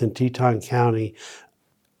deal with in Teton County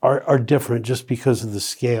are different just because of the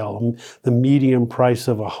scale. The median price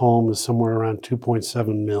of a home is somewhere around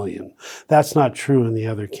 $2.7 million. That's not true in the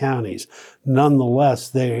other counties. Nonetheless,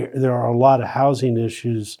 there are a lot of housing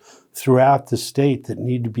issues throughout the state that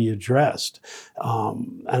need to be addressed.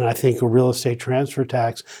 And I think a real estate transfer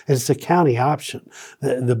tax is a county option.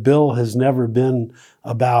 The bill has never been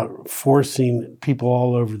about forcing people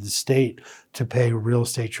all over the state to pay a real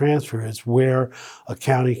estate transfer. It's where a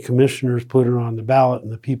county commissioners put it on the ballot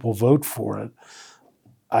and the people vote for it.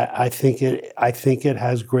 I think it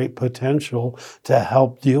has great potential to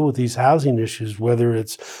help deal with these housing issues, whether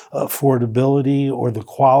it's affordability or the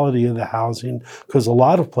quality of the housing, because a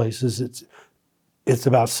lot of places it's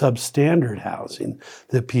about substandard housing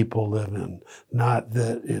that people live in, not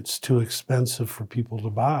that it's too expensive for people to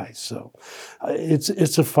buy. So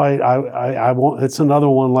it's a fight. I won't. It's another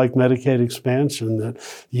one like Medicaid expansion that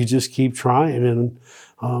you just keep trying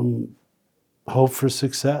and hope for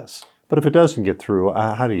success. But if it doesn't get through,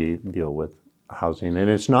 how do you deal with housing? And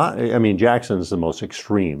it's not, Jackson's the most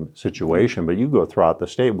extreme situation, but you go throughout the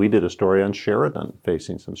state. We did a story on Sheridan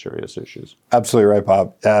facing some serious issues. Absolutely right,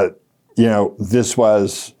 Bob. This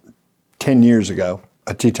was 10 years ago,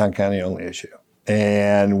 a Teton County only issue.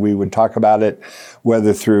 And we would talk about it,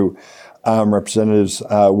 whether through representatives'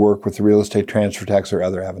 work with the real estate transfer tax or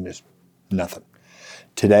other avenues. Nothing.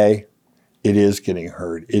 Today, it is getting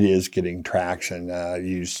heard. It is getting traction.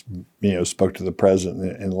 You spoke to the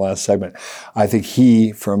president in the last segment. I think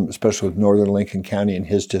he, especially with Northern Lincoln County and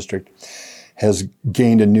his district, has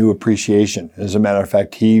gained a new appreciation. As a matter of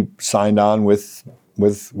fact, he signed on with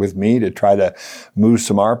me to try to move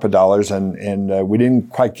some ARPA dollars, and we didn't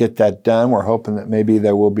quite get that done. We're hoping that maybe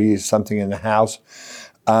there will be something in the House.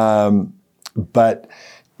 But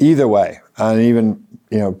either way, and even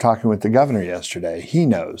talking with the governor yesterday, he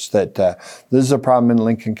knows that this is a problem in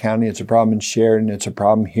Lincoln County. It's a problem in Sheridan. It's a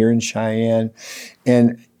problem here in Cheyenne.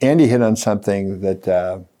 And Andy hit on something that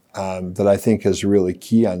that I think is really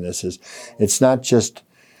key on this. Is it's not just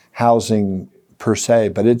housing per se,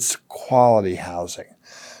 but it's quality housing.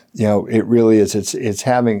 It really is. It's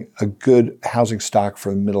having a good housing stock for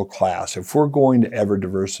the middle class. If we're going to ever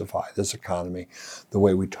diversify this economy the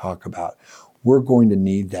way we talk about, we're going to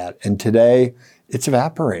need that. And today, it's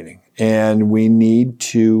evaporating, and we need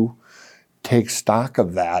to take stock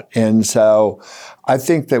of that. And so I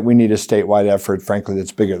think that we need a statewide effort, frankly,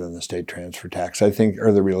 that's bigger than the state transfer tax, or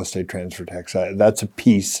the real estate transfer tax. That's a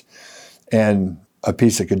piece, and a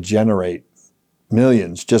piece that could generate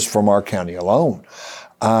millions just from our county alone.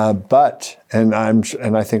 And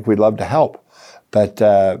I think we'd love to help. But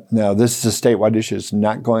no, this is a statewide issue. It's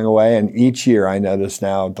not going away. And each year I notice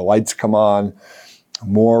now the lights come on,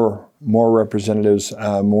 more representatives,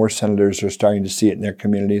 more senators are starting to see it in their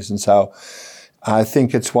communities. And so I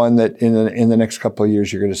think it's one that in the next couple of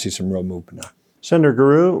years, you're going to see some real movement on. Senator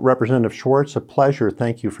Garreau, Representative Schwartz, a pleasure.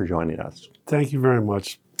 Thank you for joining us. Thank you very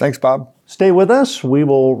much. Thanks, Bob. Stay with us. We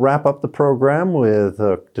will wrap up the program with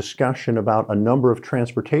a discussion about a number of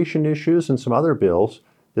transportation issues and some other bills.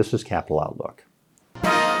 This is Capital Outlook.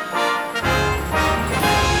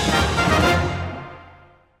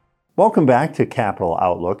 Welcome back to Capital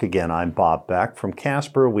Outlook. Again, I'm Bob Beck. From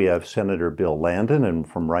Casper, we have Senator Bill Landon, and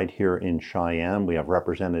from right here in Cheyenne, we have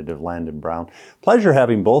Representative Landon Brown. Pleasure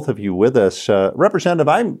having both of you with us. Representative,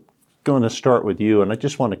 I'm going to start with you, and I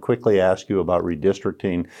just want to quickly ask you about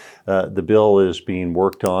redistricting. The bill is being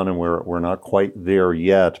worked on, and we're not quite there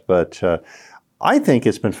yet, but I think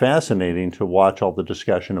it's been fascinating to watch all the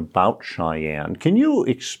discussion about Cheyenne. Can you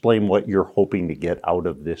explain what you're hoping to get out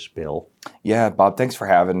of this bill? Yeah, Bob, thanks for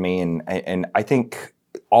having me. And I think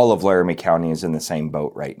all of Laramie County is in the same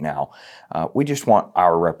boat right now. We just want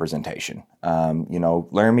our representation.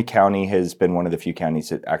 Laramie County has been one of the few counties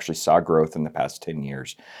that actually saw growth in the past 10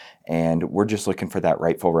 years. And we're just looking for that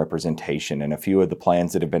rightful representation. And a few of the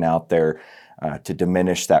plans that have been out there to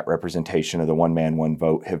diminish that representation of the one man, one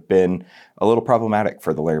vote have been a little problematic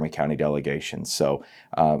for the Laramie County delegation. So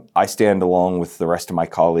I stand along with the rest of my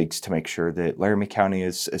colleagues to make sure that Laramie County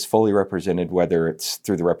is fully represented, whether it's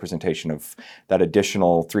through the representation of that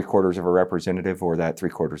additional 3/4 of a representative or that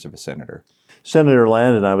 3/4 of a senator. Senator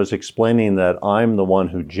Landon, I was explaining that I'm the one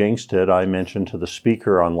who jinxed it. I mentioned to the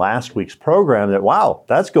speaker on last week's program that, wow,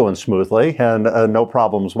 that's going smoothly and no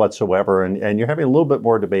problems whatsoever. And you're having a little bit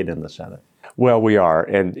more debate in the Senate. Well, we are.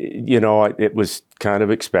 And, it was kind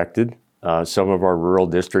of expected. Some of our rural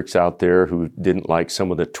districts out there who didn't like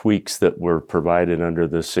some of the tweaks that were provided under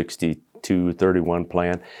the 6231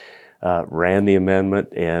 plan ran the amendment,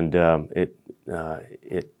 and it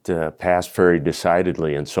passed very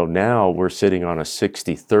decidedly. And so now we're sitting on a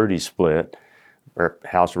 60-30 split, or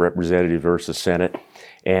House of Representatives versus Senate.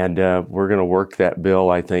 And we're going to work that bill,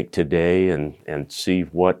 I think, today and see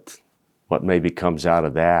what maybe comes out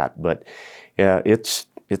of that. But it's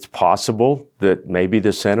possible that maybe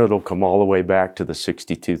the Senate will come all the way back to the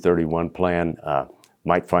 6231 plan.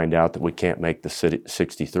 Might find out that we can't make the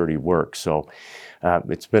 60-30 work. So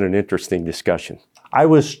it's been an interesting discussion. I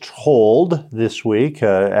was told this week,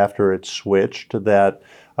 after it switched, that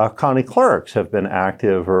county clerks have been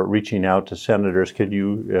active or reaching out to senators. Could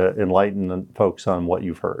you enlighten the folks on what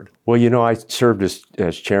you've heard? Well, I served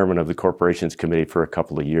as chairman of the Corporations Committee for a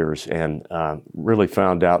couple of years, and really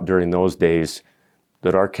found out during those days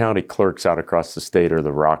that our county clerks out across the state are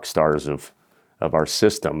the rock stars of our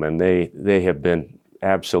system, and they have been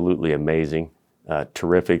absolutely amazing,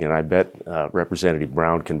 terrific, and I bet Representative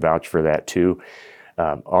Brown can vouch for that too.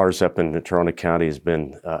 Ours up in Natrona County has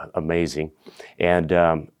been amazing,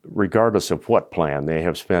 and regardless of what plan, they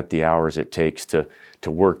have spent the hours it takes to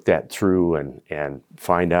work that through and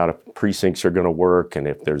find out if precincts are going to work, and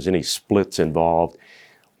if there's any splits involved,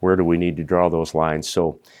 where do we need to draw those lines.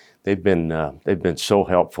 So they've been so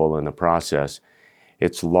helpful in the process.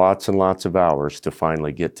 It's lots and lots of hours to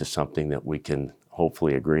finally get to something that we can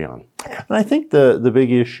hopefully agree on. And I think the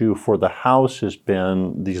big issue for the House has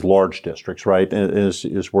been these large districts, right?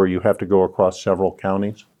 Is where you have to go across several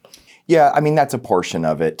counties? Yeah, I mean, that's a portion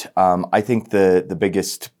of it. I think the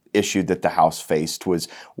biggest issue that the House faced was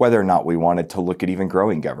whether or not we wanted to look at even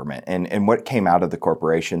growing government. And what came out of the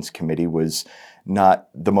Corporations Committee was not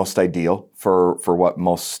the most ideal for what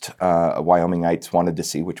most Wyomingites wanted to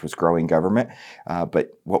see, which was growing government.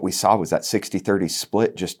 But what we saw was that 60-30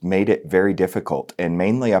 split just made it very difficult. And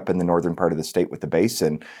mainly up in the northern part of the state with the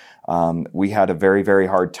basin, we had a very, very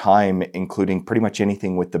hard time including pretty much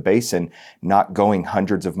anything with the basin not going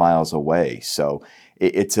hundreds of miles away. So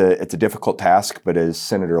it's a difficult task, but as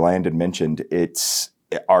Senator Landon mentioned,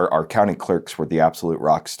 our county clerks were the absolute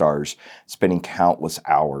rock stars, spending countless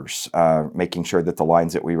hours making sure that the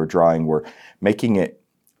lines that we were drawing were making it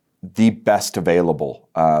the best available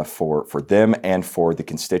for them and for the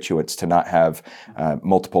constituents to not have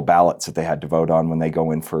multiple ballots that they had to vote on when they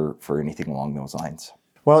go in for anything along those lines.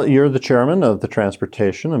 Well, you're the chairman of the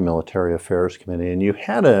Transportation and Military Affairs Committee, and you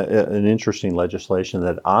had an interesting legislation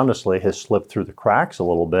that honestly has slipped through the cracks a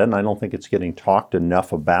little bit, and I don't think it's getting talked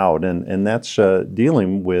enough about, and that's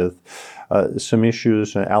dealing with some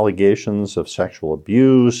issues, allegations of sexual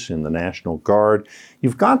abuse in the National Guard.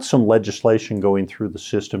 You've got some legislation going through the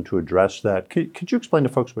system to address that. Could you explain to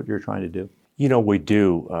folks what you're trying to do? You know, we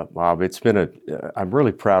do, Bob. I'm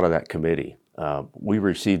really proud of that committee. We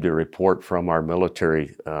received a report from our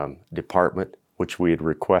military department, which we had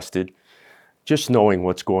requested. Just knowing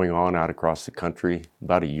what's going on out across the country,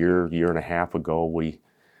 about a year and a half ago,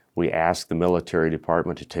 we asked the military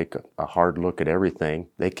department to take a hard look at everything.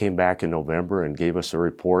 They came back in November and gave us a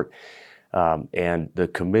report, and the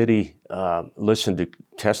committee listened to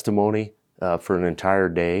testimony for an entire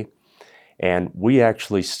day. And we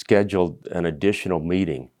actually scheduled an additional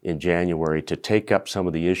meeting in January to take up some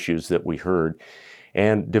of the issues that we heard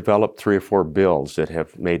and develop 3 or 4 bills that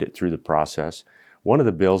have made it through the process. One of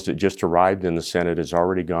the bills that just arrived in the Senate has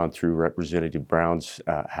already gone through Representative Brown's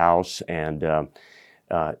House, and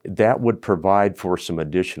that would provide for some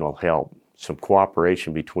additional help, some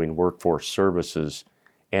cooperation between workforce services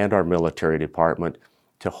and our military department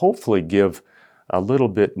to hopefully give a little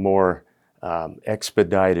bit more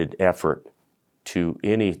expedited effort to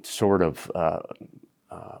any sort of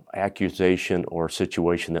accusation or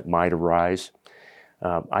situation that might arise.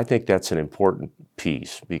 I think that's an important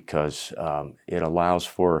piece because it allows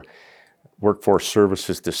for workforce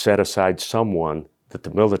services to set aside someone that the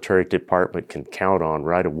military department can count on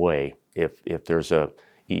right away if there's a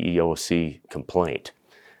EEOC complaint.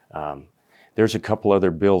 There's a couple other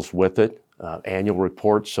bills with it. Annual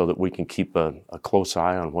reports so that we can keep a close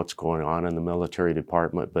eye on what's going on in the military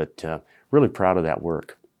department, but really proud of that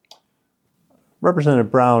work. Representative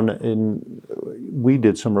Brown, we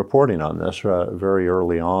did some reporting on this very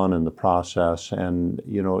early on in the process, and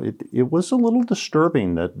you know it was a little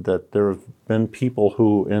disturbing that there have been people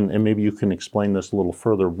who, and maybe you can explain this a little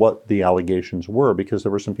further, what the allegations were, because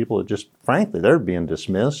there were some people that just, frankly, they're being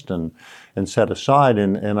dismissed and set aside,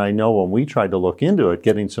 and I know when we tried to look into it,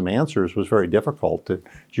 getting some answers was very difficult. Did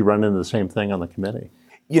you run into the same thing on the committee?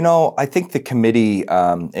 You know, I think the committee,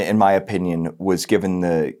 in my opinion, was given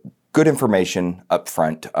the good information up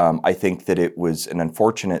front. I think that it was an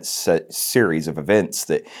unfortunate series of events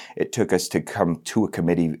that it took us to come to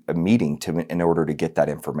a meeting in order to get that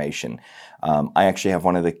information. I actually have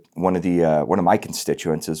one of my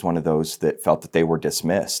constituents is one of those that felt that they were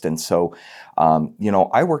dismissed, and so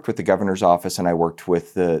I worked with the governor's office and I worked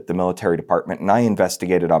with the military department and I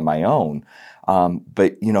investigated on my own.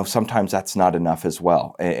 But sometimes that's not enough as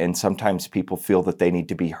well, and sometimes people feel that they need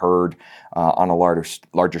to be heard on a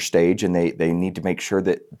larger stage, and they need to make sure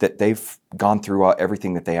that they've gone through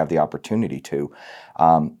everything that they have the opportunity to.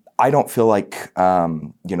 I don't feel like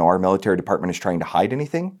our military department is trying to hide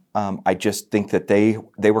anything. I just think that they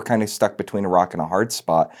were kind of stuck between a rock and a hard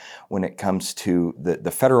spot when it comes to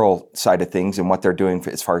the federal side of things and what they're doing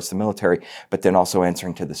as far as the military, but then also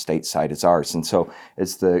answering to the state side as ours. And so,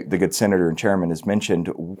 as the good senator and chairman has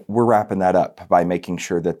mentioned, we're wrapping that up by making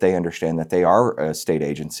sure that they understand that they are a state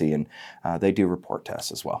agency and they do report to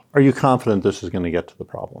us as well. Are you confident this is going to get to the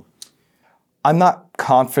problem? I'm not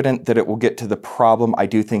confident that it will get to the problem. I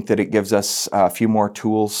do think that it gives us a few more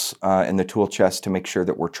tools in the tool chest to make sure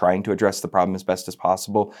that we're trying to address the problem as best as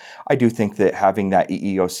possible. I do think that having that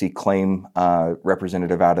EEOC claim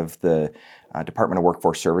representative out of the Department of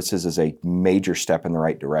Workforce Services is a major step in the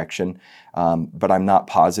right direction, but I'm not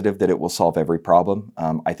positive that it will solve every problem.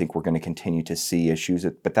 I think we're going to continue to see issues,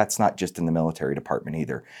 but that's not just in the military department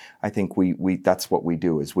either. I think we that's what we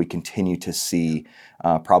do, is we continue to see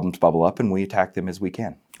problems bubble up and we attack them as we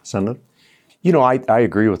can. Senator? I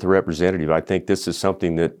agree with the representative. I think this is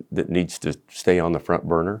something that needs to stay on the front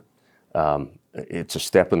burner. it's a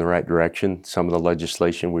step in the right direction. Some of the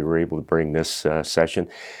legislation we were able to bring this session,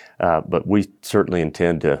 but we certainly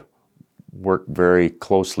intend to work very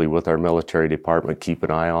closely with our military department, keep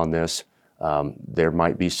an eye on this. There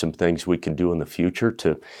might be some things we can do in the future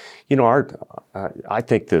to, I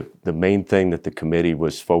think the main thing that the committee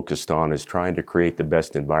was focused on is trying to create the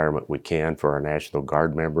best environment we can for our National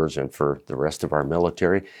Guard members and for the rest of our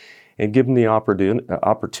military, and give them the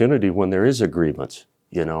opportunity when there is agreements.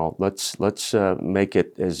 Let's make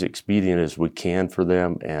it as expedient as we can for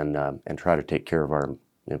them and try to take care of our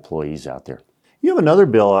employees out there. You have another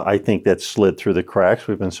bill, I think, that slid through the cracks.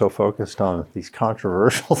 We've been so focused on these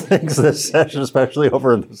controversial things this session, especially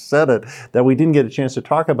over in the Senate, that we didn't get a chance to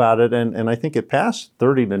talk about it. And I think it passed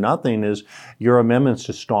 30-0, is your amendments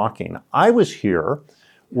to stalking. I was here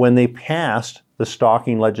when they passed the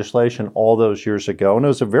stalking legislation all those years ago, and it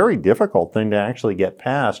was a very difficult thing to actually get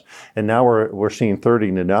passed. And now we're seeing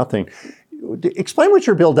 30-0. Explain what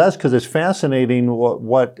your bill does, because it's fascinating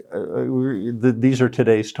these are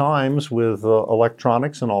today's times with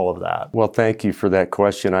electronics and all of that. Well, thank you for that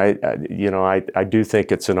question. I do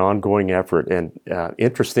think it's an ongoing effort, and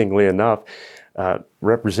interestingly enough,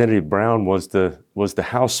 Representative Brown was the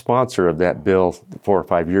House sponsor of that bill 4 or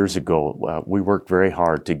 5 years ago. We worked very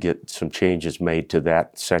hard to get some changes made to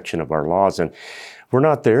that section of our laws, and we're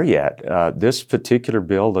not there yet. This particular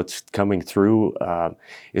bill that's coming through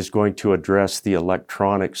is going to address the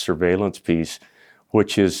electronic surveillance piece,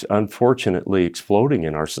 which is unfortunately exploding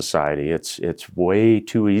in our society. It's way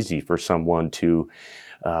too easy for someone to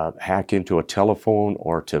hack into a telephone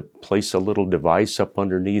or to place a little device up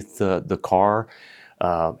underneath the car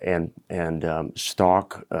and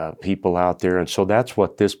stalk people out there. And so that's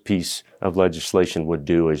what this piece of legislation would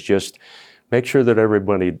do, is just make sure that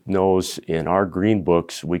everybody knows in our green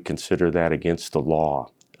books we consider that against the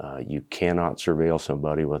law. You cannot surveil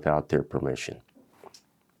somebody without their permission.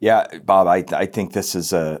 Yeah, Bob, I think this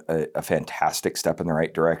is a fantastic step in the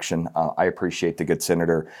right direction. I appreciate the good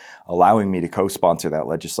senator allowing me to co-sponsor that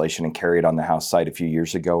legislation and carry it on the House side a few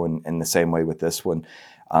years ago, and in the same way with this one.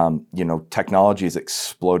 Technology is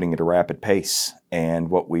exploding at a rapid pace, and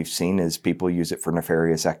what we've seen is people use it for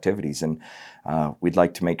nefarious activities, and we'd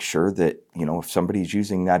like to make sure that, if somebody's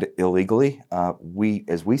using that illegally,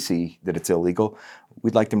 as we see that it's illegal,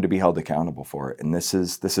 we'd like them to be held accountable for it. And this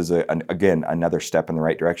is again, another step in the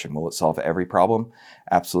right direction. Will it solve every problem?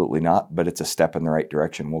 Absolutely not, but it's a step in the right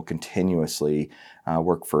direction. We'll continuously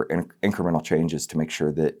work for incremental changes to make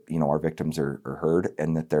sure that, our victims are heard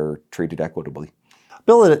and that they're treated equitably.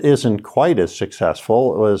 Bill that isn't quite as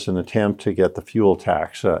successful was an attempt to get the fuel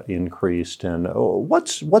tax increased. And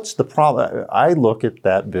what's the problem? I look at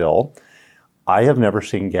that bill. I have never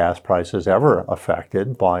seen gas prices ever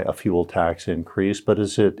affected by a fuel tax increase. But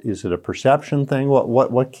is it a perception thing?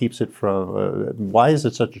 What keeps it from? Why is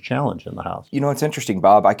it such a challenge in the House? It's interesting,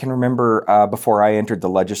 Bob. I can remember before I entered the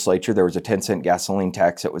legislature, there was a 10-cent gasoline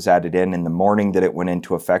tax that was added in the morning that it went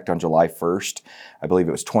into effect on July 1st. I believe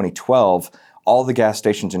it was 2012. All the gas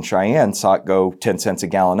stations in Cheyenne saw it go 10 cents a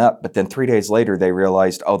gallon up, but then 3 days later they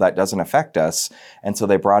realized, that doesn't affect us, and so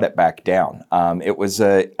they brought it back down.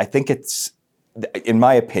 In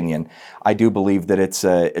my opinion, I do believe that it's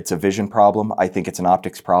a vision problem. I think it's an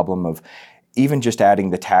optics problem of even just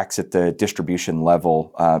adding the tax at the distribution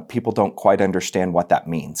level. People don't quite understand what that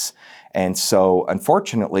means. And so,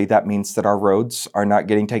 unfortunately, that means that our roads are not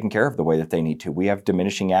getting taken care of the way that they need to. We have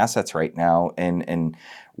diminishing assets right now, and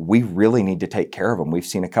we really need to take care of them. We've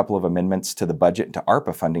seen a couple of amendments to the budget and to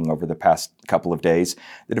ARPA funding over the past couple of days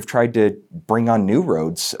that have tried to bring on new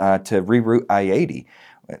roads to reroute I-80.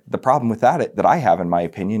 The problem with that I have, in my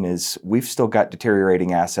opinion, is we've still got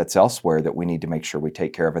deteriorating assets elsewhere that we need to make sure we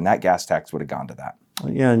take care of, and that gas tax would have gone to that.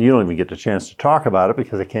 Yeah, and you don't even get a chance to talk about it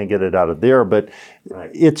because I can't get it out of there. But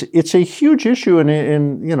it's a huge issue, and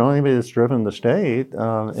anybody that's driven the state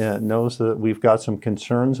knows that we've got some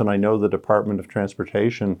concerns. And I know the Department of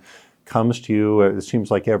Transportation comes to you, it seems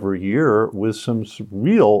like every year, with some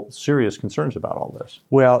real serious concerns about all this.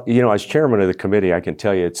 Well, as chairman of the committee, I can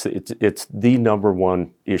tell you it's the number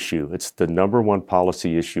one issue. It's the number one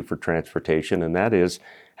policy issue for transportation, and that is,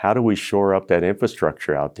 how do we shore up that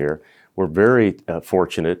infrastructure out there? We're very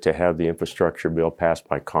fortunate to have the infrastructure bill passed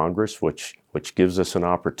by Congress, which gives us an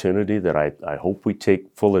opportunity that I hope we take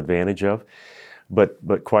full advantage of. But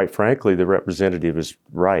quite frankly, the representative is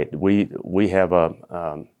right. We have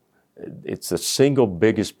it's the single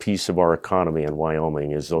biggest piece of our economy in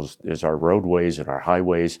Wyoming is our roadways and our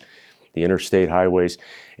highways, the interstate highways,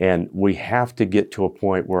 and we have to get to a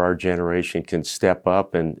point where our generation can step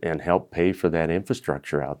up and help pay for that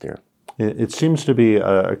infrastructure out there. It seems to be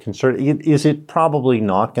a concern. Is it probably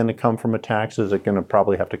not going to come from a tax? Is it going to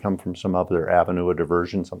probably have to come from some other avenue of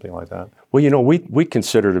diversion, something like that? Well, we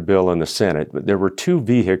considered a bill in the Senate, but there were two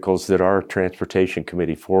vehicles that our Transportation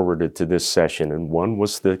Committee forwarded to this session, and one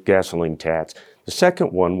was the gasoline tax. The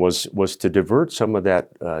second one was to divert some of that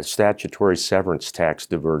statutory severance tax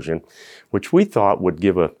diversion, which we thought would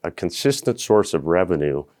give a consistent source of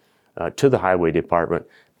revenue to the Highway Department,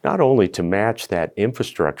 not only to match that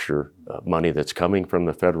infrastructure money that's coming from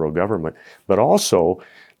the federal government, but also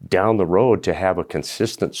down the road to have a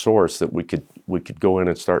consistent source that we could go in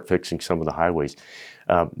and start fixing some of the highways.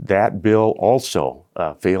 That bill also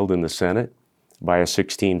failed in the Senate by a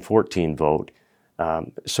 16-14 vote.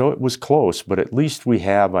 So it was close, but at least we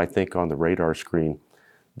have, I think, on the radar screen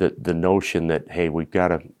the notion that, hey, we've got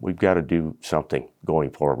to do something going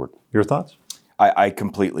forward. Your thoughts? I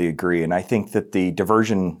completely agree, and I think that the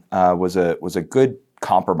diversion was a good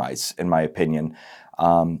compromise, in my opinion.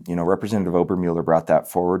 Representative Obermuller brought that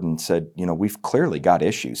forward and said, we've clearly got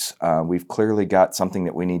issues. We've clearly got something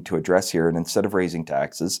that we need to address here, and instead of raising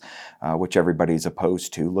taxes, which everybody's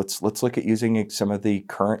opposed to, let's look at using some of the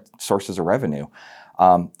current sources of revenue.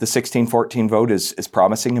 The 16-14 vote is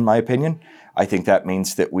promising, in my opinion. I think that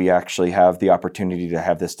means that we actually have the opportunity to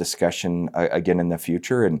have this discussion again in the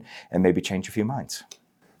future and maybe change a few minds.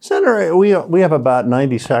 Senator, we have about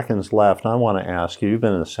 90 seconds left. I want to ask you, you've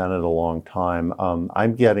been in the Senate a long time.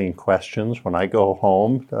 I'm getting questions when I go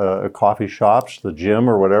home, coffee shops, the gym,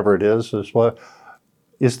 or whatever it is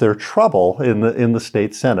there trouble in the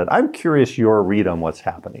state Senate? I'm curious your read on what's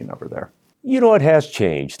happening over there. It has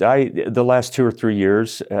changed. The last 2 or 3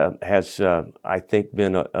 years has, I think,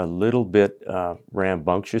 been a little bit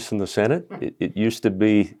rambunctious in the Senate. It used to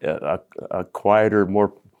be a quieter,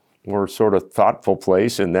 more sort of thoughtful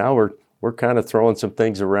place, and now we're kind of throwing some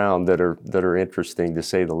things around that are interesting, to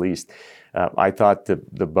say the least. I thought the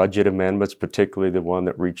budget amendments, particularly the one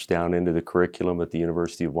that reached down into the curriculum at the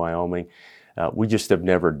University of Wyoming, we just have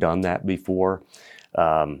never done that before.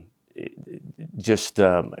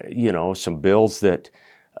 Some bills that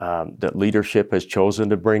leadership has chosen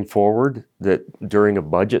to bring forward that during a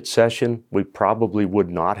budget session we probably would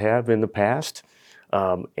not have in the past.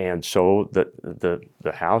 And so the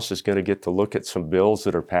House is going to get to look at some bills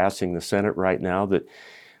that are passing the Senate right now that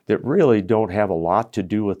really don't have a lot to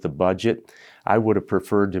do with the budget. I would have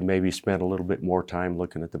preferred to maybe spend a little bit more time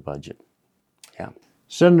looking at the budget. Yeah.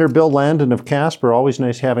 Senator Bill Landon of Casper, always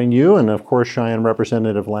nice having you, and of course Cheyenne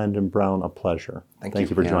Representative Landon Brown, a pleasure. Thank you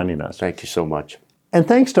for joining us. Thank you so much. And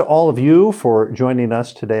thanks to all of you for joining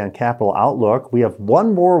us today on Capitol Outlook. We have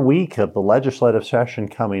one more week of the legislative session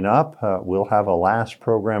coming up. We'll have a last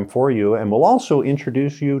program for you, and we'll also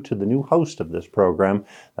introduce you to the new host of this program.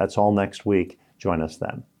 That's all next week. Join us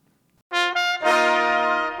then.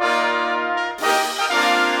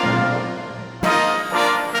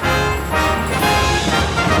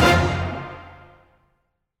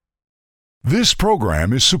 This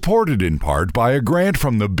program is supported in part by a grant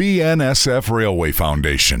from the BNSF Railway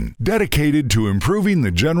Foundation, dedicated to improving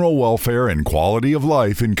the general welfare and quality of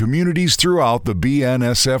life in communities throughout the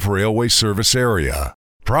BNSF Railway service area.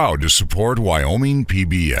 Proud to support Wyoming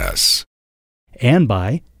PBS. And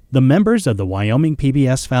by the members of the Wyoming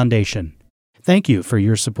PBS Foundation. Thank you for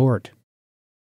your support.